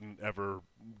loved couldn't ever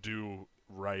do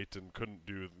right and couldn't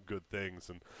do good things,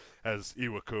 and as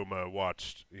Iwakuma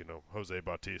watched Jose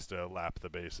Bautista lap the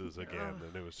bases again,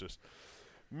 and it was just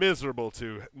miserable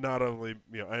to not only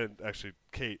and actually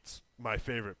my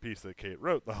favorite piece that Kate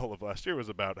wrote the whole of last year was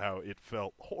about how it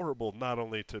felt horrible not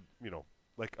only to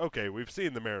okay, we've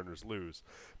seen the Mariners lose,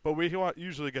 but we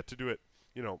usually get to do it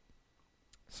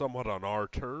somewhat on our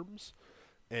terms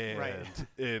and Right.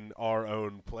 in our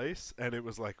own place, and it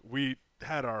was like we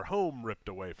had our home ripped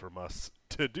away from us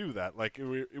to do that. Like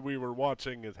we were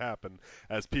watching it happen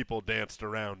as people danced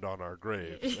around on our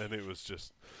graves, and it was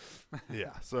just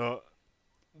so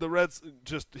the Reds,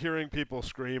 just hearing people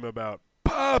scream about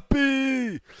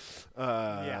Papi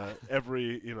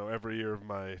every year of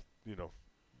my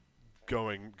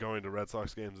going to Red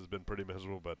Sox games has been pretty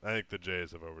miserable, but I think the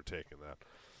Jays have overtaken that.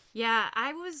 yeah,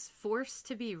 I was forced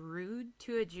to be rude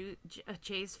to a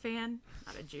Jays fan.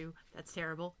 Not a Jew. That's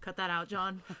terrible. Cut that out,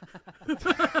 John.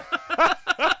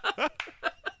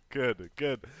 Good.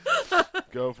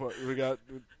 Go for it. We got.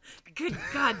 Good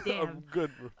goddamn. I'm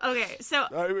good. Okay,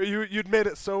 so You'd made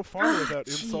it so far without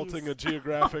jeez. insulting a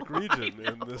geographic region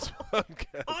in this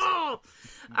podcast. Oh!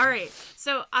 All right.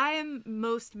 So I am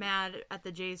most mad at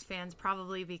the Jays fans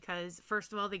probably because,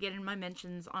 first of all, they get in my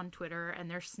mentions on Twitter and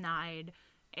they're snide.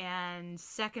 And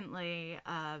secondly,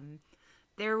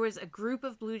 there was a group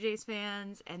of Blue Jays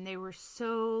fans and they were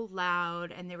so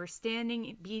loud and they were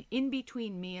standing in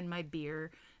between me and my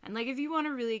beer. And if you want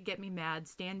to really get me mad,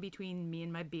 stand between me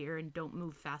and my beer and don't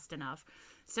move fast enough.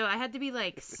 So I had to be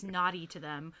snotty to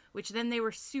them, which then they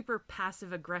were super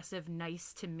passive aggressive,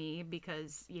 nice to me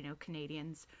because,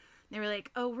 Canadians. They were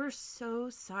like, oh, we're so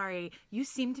sorry. You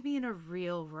seem to be in a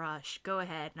real rush. Go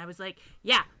ahead. And I was like,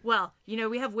 yeah, well,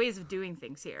 we have ways of doing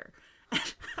things here.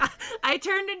 I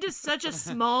turned into such a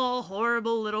small,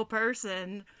 horrible little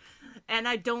person. And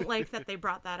I don't like that they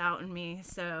brought that out in me.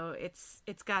 So it's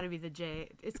got to be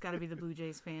the Blue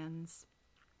Jays fans.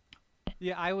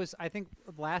 Yeah, I think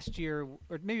last year,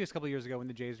 or maybe it was a couple of years ago when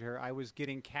the Jays were here, I was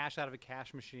getting cash out of a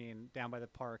cash machine down by the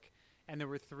park, and there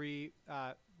were 3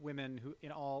 women who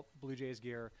in all Blue Jays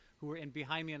gear who were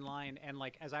behind me in line, and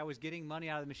as I was getting money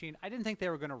out of the machine, I didn't think they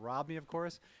were going to rob me, of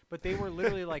course, but they were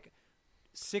literally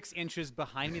 6 inches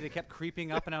behind me. They kept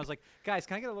creeping up, and I was like, guys,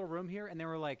 can I get a little room here? And they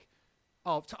were like,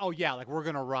 oh yeah, we're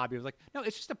gonna rob you. I was like, no,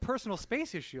 it's just a personal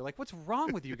space issue. What's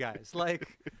wrong with you guys? What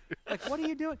are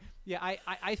you doing? Yeah,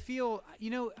 I feel,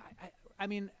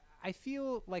 I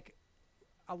feel like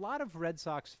a lot of Red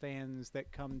Sox fans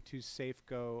that come to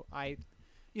Safeco, I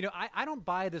don't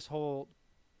buy this whole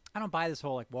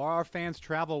well, our fans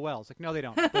travel well. It's like, no, they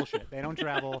don't. Bullshit. They don't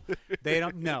travel. They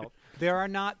don't. No, there are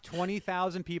not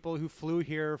 20,000 people who flew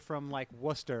here from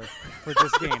Worcester for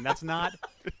this game. That's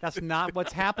not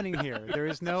what's happening here. There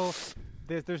is no,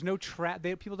 there's no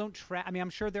people don't I'm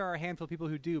sure there are a handful of people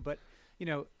who do, but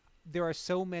there are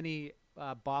so many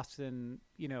Boston,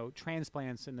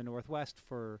 transplants in the Northwest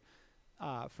for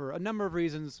for a number of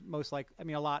reasons.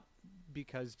 A lot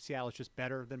because Seattle is just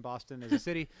better than Boston as a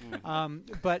city.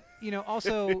 But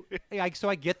also, so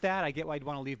I get that. I get why I'd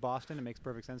want to leave Boston. It makes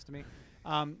perfect sense to me.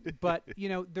 But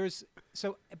there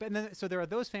are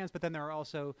those fans, but then there are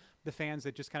also the fans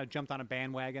that just kind of jumped on a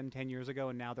bandwagon 10 years ago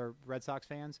and now they're Red Sox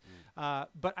fans.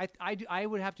 But I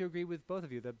would have to agree with both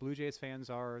of you that Blue Jays fans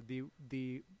are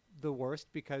the worst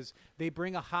because they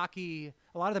bring a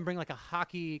lot of them bring like a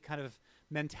hockey kind of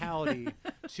mentality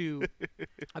to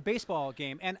a baseball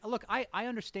game. And look, I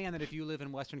understand that if you live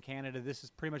in Western Canada, this is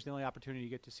pretty much the only opportunity you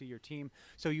get to see your team.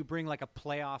 So you bring like a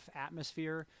playoff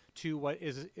atmosphere to what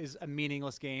is a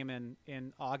meaningless game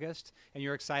in August, and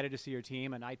you're excited to see your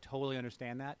team, and I totally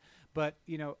understand that. But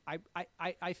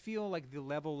I feel like the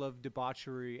level of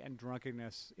debauchery and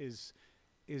drunkenness is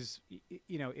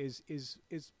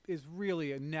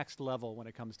really a next level when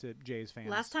it comes to Jays fans.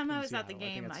 Last time I was Seattle. at the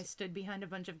game, I stood behind a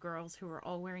bunch of girls who were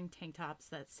all wearing tank tops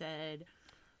that said,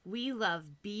 "We love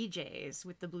BJs"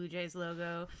 with the Blue Jays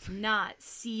logo, not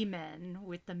Seamen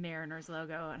with the Mariners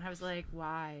logo. And I was like,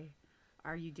 why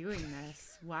are you doing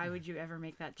this? Why would you ever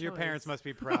make that choice? Your parents must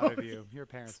be proud of you. Your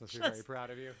parents must be very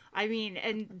proud of you. I mean,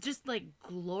 and just like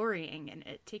glorying in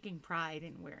it, taking pride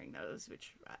in wearing those,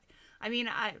 which,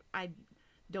 I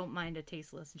don't mind a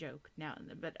tasteless joke now and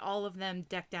then, but all of them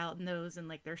decked out in those and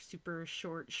like their super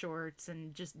short shorts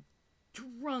and just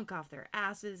drunk off their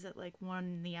asses at like 1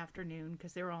 in the afternoon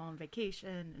because they were all on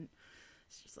vacation, and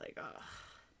it's just like, oh.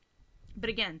 But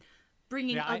again,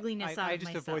 bringing ugliness out I of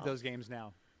just myself. avoid those games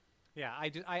now. Yeah,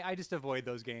 I just avoid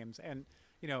those games, and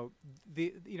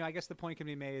I guess the point can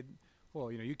be made. Well,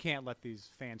 you can't let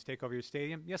these fans take over your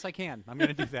stadium. Yes, I can. I'm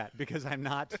going to do that because I'm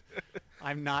not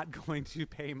going to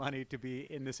pay money to be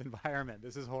in this environment.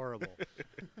 This is horrible.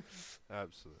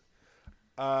 Absolutely.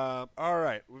 All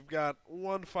right, we've got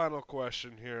one final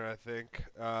question here, I think.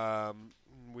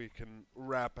 We can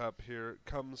wrap up here. It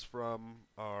comes from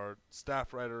our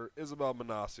staff writer, Isabel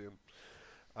Manassian.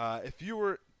 If you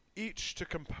were each to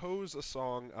compose a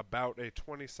song about a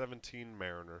 2017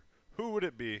 Mariner, who would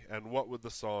it be, and what would the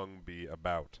song be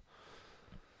about?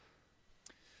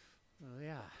 Well,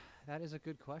 yeah, that is a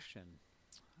good question.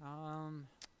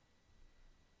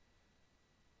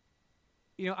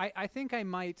 I think I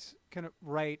might kind of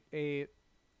write a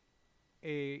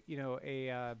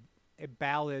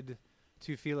ballad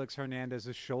to Felix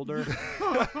Hernandez's shoulder,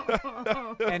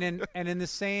 and in the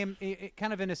same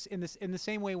in the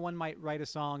same way one might write a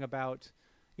song about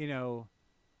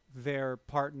their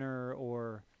partner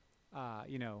or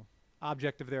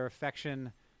object of their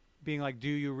affection being like, do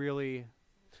you really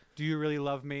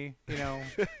love me?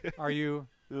 Are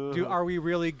we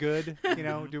really good?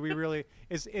 Do we really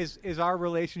is our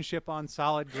relationship on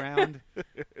solid ground?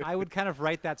 I would kind of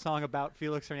write that song about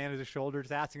Felix Hernandez's shoulder,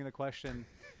 just asking the question,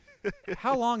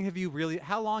 how long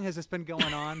has this been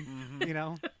going on?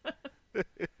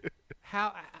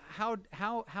 How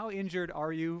injured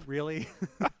are you really?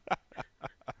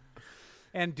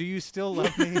 And do you still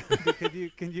love me?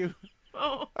 Can you?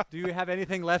 Oh. Do you have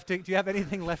anything left to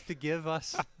give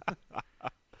us?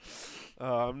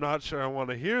 I'm not sure I want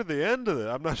to hear the end of it.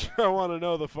 I'm not sure I want to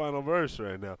know the final verse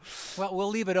right now. Well, we'll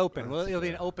leave it open. It'll be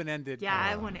an open-ended.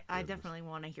 Yeah, I definitely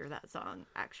want to hear that song.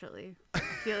 Actually, I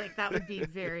feel like that would be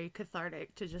very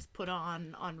cathartic to just put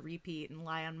on repeat and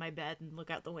lie on my bed and look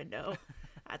out the window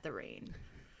at the rain.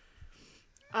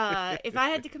 If I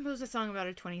had to compose a song about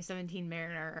a 2017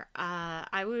 Mariner,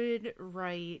 I would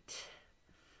write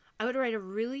a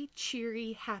really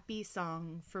cheery, happy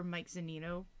song for Mike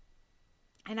Zunino,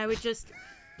 and I would just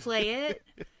play it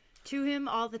to him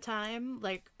all the time,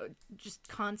 like just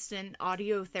constant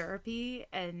audio therapy,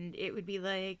 and it would be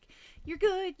like, "You're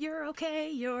good, you're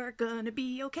okay, you're gonna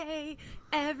be okay,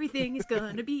 everything is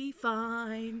gonna be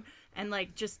fine," and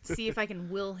like just see if I can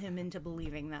will him into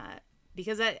believing that,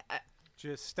 because I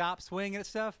just stop swinging at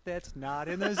stuff that's not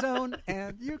in the zone,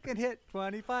 and you can hit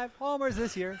 25 homers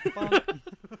this year.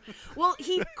 Well,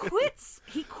 he quits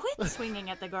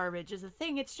swinging at the garbage is the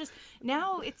thing. It's just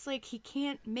now it's like he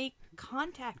can't make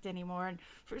contact anymore, and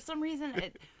for some reason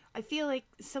I feel like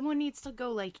someone needs to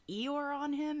go like Eeyore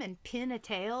on him and pin a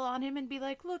tail on him and be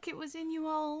like, look, it was in you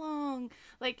all along.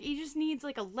 Like, he just needs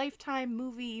like a Lifetime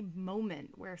movie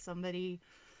moment where somebody,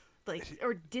 like,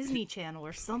 or Disney Channel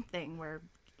or something, where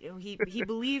he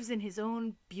believes in his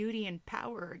own beauty and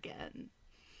power again.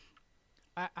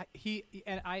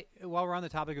 While we're on the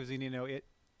topic of Zunino,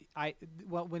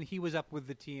 when he was up with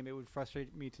the team, it would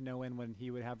frustrate me to no end when he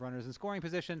would have runners in scoring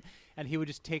position, and he would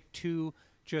just take two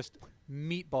just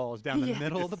meatballs down the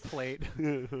middle of the plate,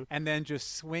 and then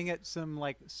just swing at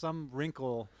some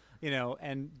wrinkle,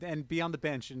 and be on the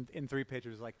bench in 3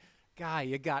 pitches. Like, Guy,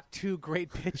 you got 2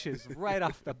 great pitches right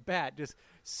off the bat. Just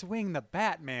swing the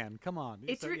bat, man. Come on.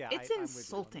 It's So, yeah, it's I'm with you on that.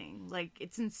 insulting. Like,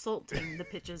 it's insulting the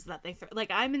pitches that they throw. Like,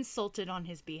 I'm insulted on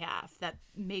his behalf that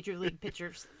major league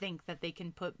pitchers think that they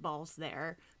can put balls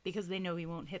there because they know he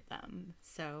won't hit them.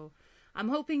 So, I'm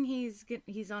hoping he's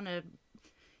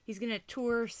gonna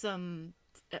tour some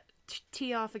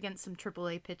tee off against some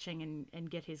AAA pitching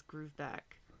and get his groove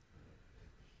back.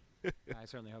 I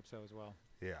certainly hope so as well.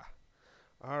 Yeah.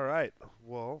 All right.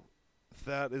 Well,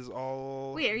 that is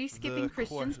all. Wait, are you skipping the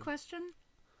Christian's question? question?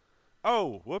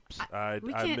 Oh, whoops! we I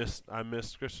can't-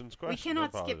 missed Christian's question. We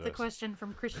cannot I skip the apologize. question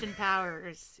from Christian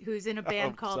Powers, who's in a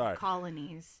band called sorry.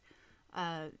 Colonies.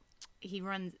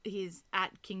 He's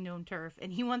at Kingdom Turf,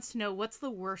 and he wants to know, what's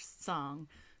the worst song?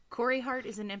 Corey Hart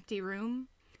is an empty room,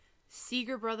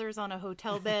 Seeger Brothers on a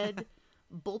hotel bed,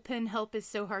 Bullpen Help is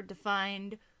so hard to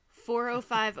find,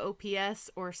 405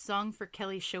 OPS, or Song for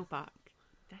Kelly Shopak.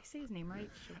 Did I say his name right?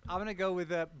 I'm going to go with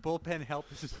bullpen help.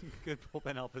 Is good.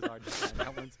 Bullpen help is hard to find.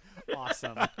 That one's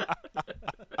awesome.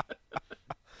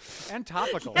 And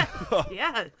topical.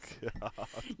 Yeah.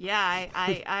 Yeah,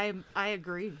 I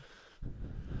agree.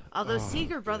 Although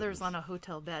Seeger Brothers on a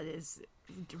hotel bed is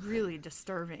really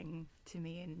disturbing to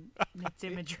me in its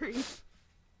imagery.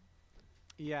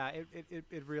 Yeah,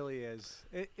 it really is.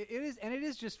 It is, and it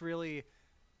is just really,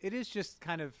 it is just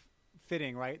kind of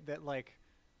fitting, right? That like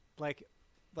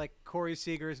Corey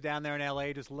Seager's down there in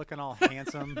L.A. just looking all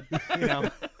handsome, you know.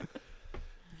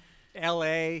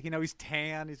 L.A., you know, he's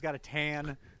tan. He's got a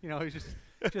tan. You know, he's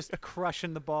just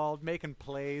crushing the ball, making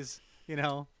plays, you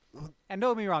know. And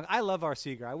don't get me wrong, I love our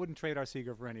Seager. I wouldn't trade our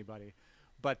Seager for anybody.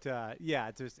 But yeah,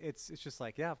 it's just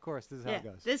like, yeah, of course, this is how it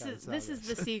goes. This Yeah, is how it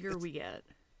the goes. Seeger we get.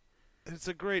 It's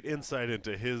a great insight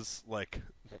into his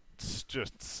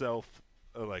just self,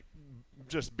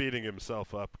 just beating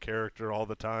himself up character all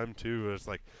the time too. It's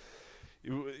like,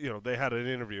 you know, they had an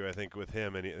interview I think with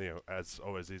him, and he, you know, as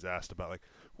always he's asked about like,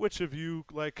 which of you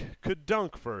could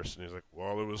dunk first, and he's like,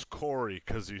 well, it was Corey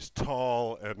because he's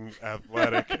tall and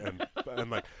athletic,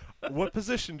 and like, what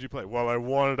position do you play? Well, I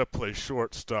wanted to play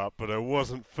shortstop, but I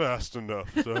wasn't fast enough,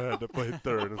 so I had to play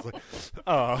third. It's like,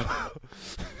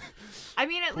 I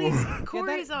mean, at least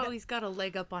Corey's always got a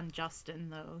leg up on Justin,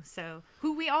 though. So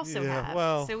who we also Yeah, have.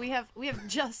 well- So we have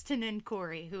Justin and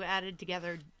Corey who added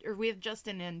together, or we have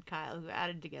Justin and Kyle who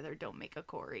added together don't make a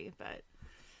Corey, but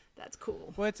that's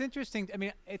cool. Well, it's interesting. I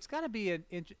mean, it's got to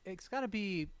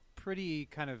be pretty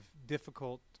kind of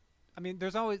difficult. I mean,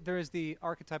 there is the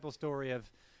archetypal story of,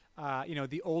 you know,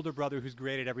 the older brother who's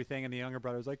great at everything, and the younger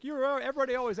brother's like,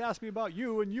 everybody always asked me about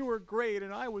you, and you were great,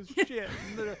 and I was shit.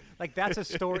 Like, that's a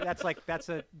story. That's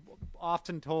a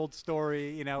often told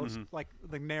story. You know, it's like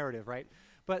the narrative, right?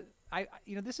 But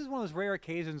you know, this is one of those rare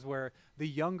occasions where the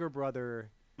younger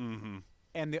brother.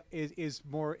 And is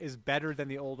better than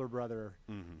the older brother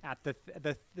at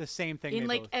the same thing. In they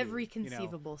like both do, every you know?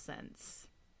 conceivable sense.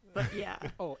 But yeah.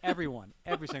 Oh, every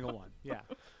single one. Yeah.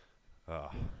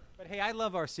 But hey, I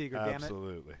love our Seager. Damn it.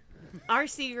 absolutely. Our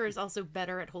Seeger is also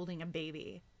better at holding a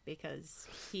baby because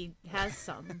he has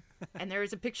some. And there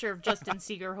is a picture of Justin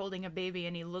Seeger holding a baby,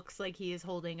 and he looks like he is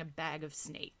holding a bag of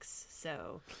snakes.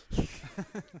 So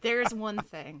there's one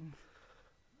thing.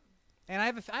 And I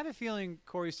have a feeling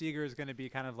Corey Seager is going to be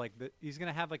kind of like he's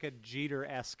going to have like a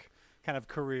Jeter-esque kind of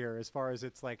career as far as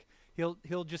it's like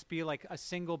he'll just be like a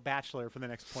single bachelor for the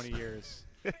next 20 years.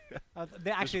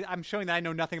 Actually, I'm showing that I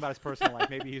know nothing about his personal life.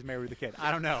 Maybe he's married with a kid.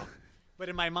 I don't know. But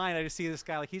in my mind, I just see this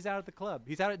guy like he's out at the club.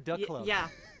 He's out at Duck Club. Yeah,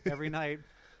 Every night,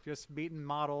 just meeting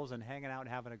models and hanging out and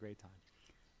having a great time.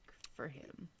 for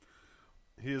him.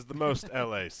 He is the most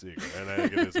L.A. Seeger, and I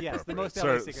think it is Yes, the appropriate. most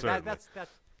LA Seager. Certainly. That's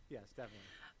yes, definitely.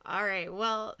 All right.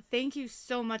 Well, thank you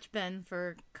so much, Ben,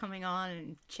 for coming on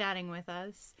and chatting with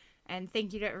us. And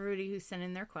thank you to everybody who sent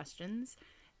in their questions.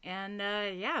 And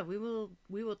yeah, we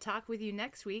will talk with you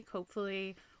next week,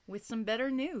 hopefully with some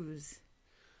better news.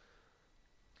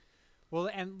 Well,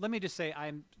 and let me just say,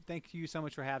 thank you so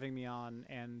much for having me on.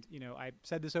 And you know, I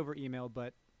said this over email,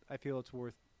 but I feel it's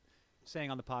worth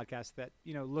saying on the podcast that,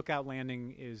 you know, Lookout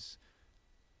Landing is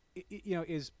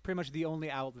pretty much the only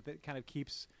outlet that kind of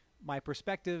keeps my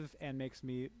perspective and makes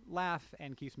me laugh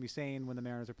and keeps me sane when the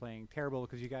Mariners are playing terrible,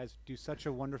 because you guys do such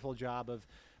a wonderful job of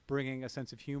bringing a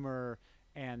sense of humor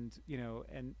and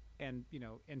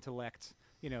intellect,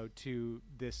 you know, to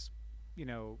this, you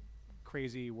know,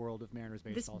 crazy world of Mariners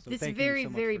baseball. So This thank very, you so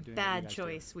much very for doing what you bad guys do.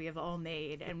 choice we have all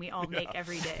made, and we all make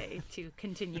every day to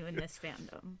continue in this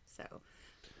fandom. So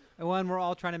And we're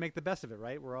all trying to make the best of it,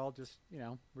 right? We're all just, you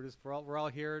know, we're all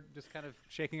here just kind of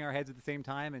shaking our heads at the same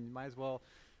time, and might as well,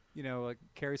 you know,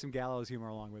 carry some gallows humor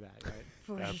along with that, right?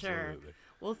 for sure. Absolutely.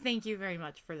 Well, thank you very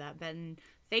much for that, Ben.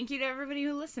 Thank you to everybody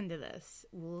who listened to this.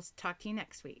 We'll talk to you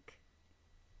next week.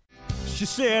 She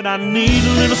said, I need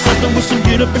a little something with some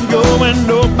get up and go, and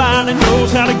nobody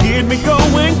knows how to get me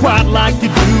going quite like you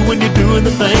do when you're doing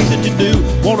the things that you do.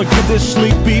 Want to give this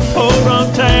sleepy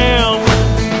podunk town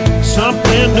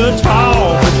something to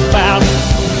talk about.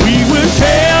 We were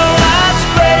tail lights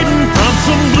fading from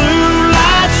some blue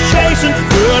lights chasing,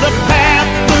 put a path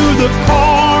through the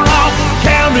corn off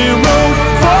County Road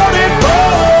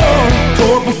 44,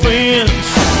 tore up a fence,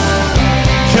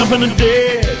 jumping a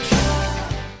dead.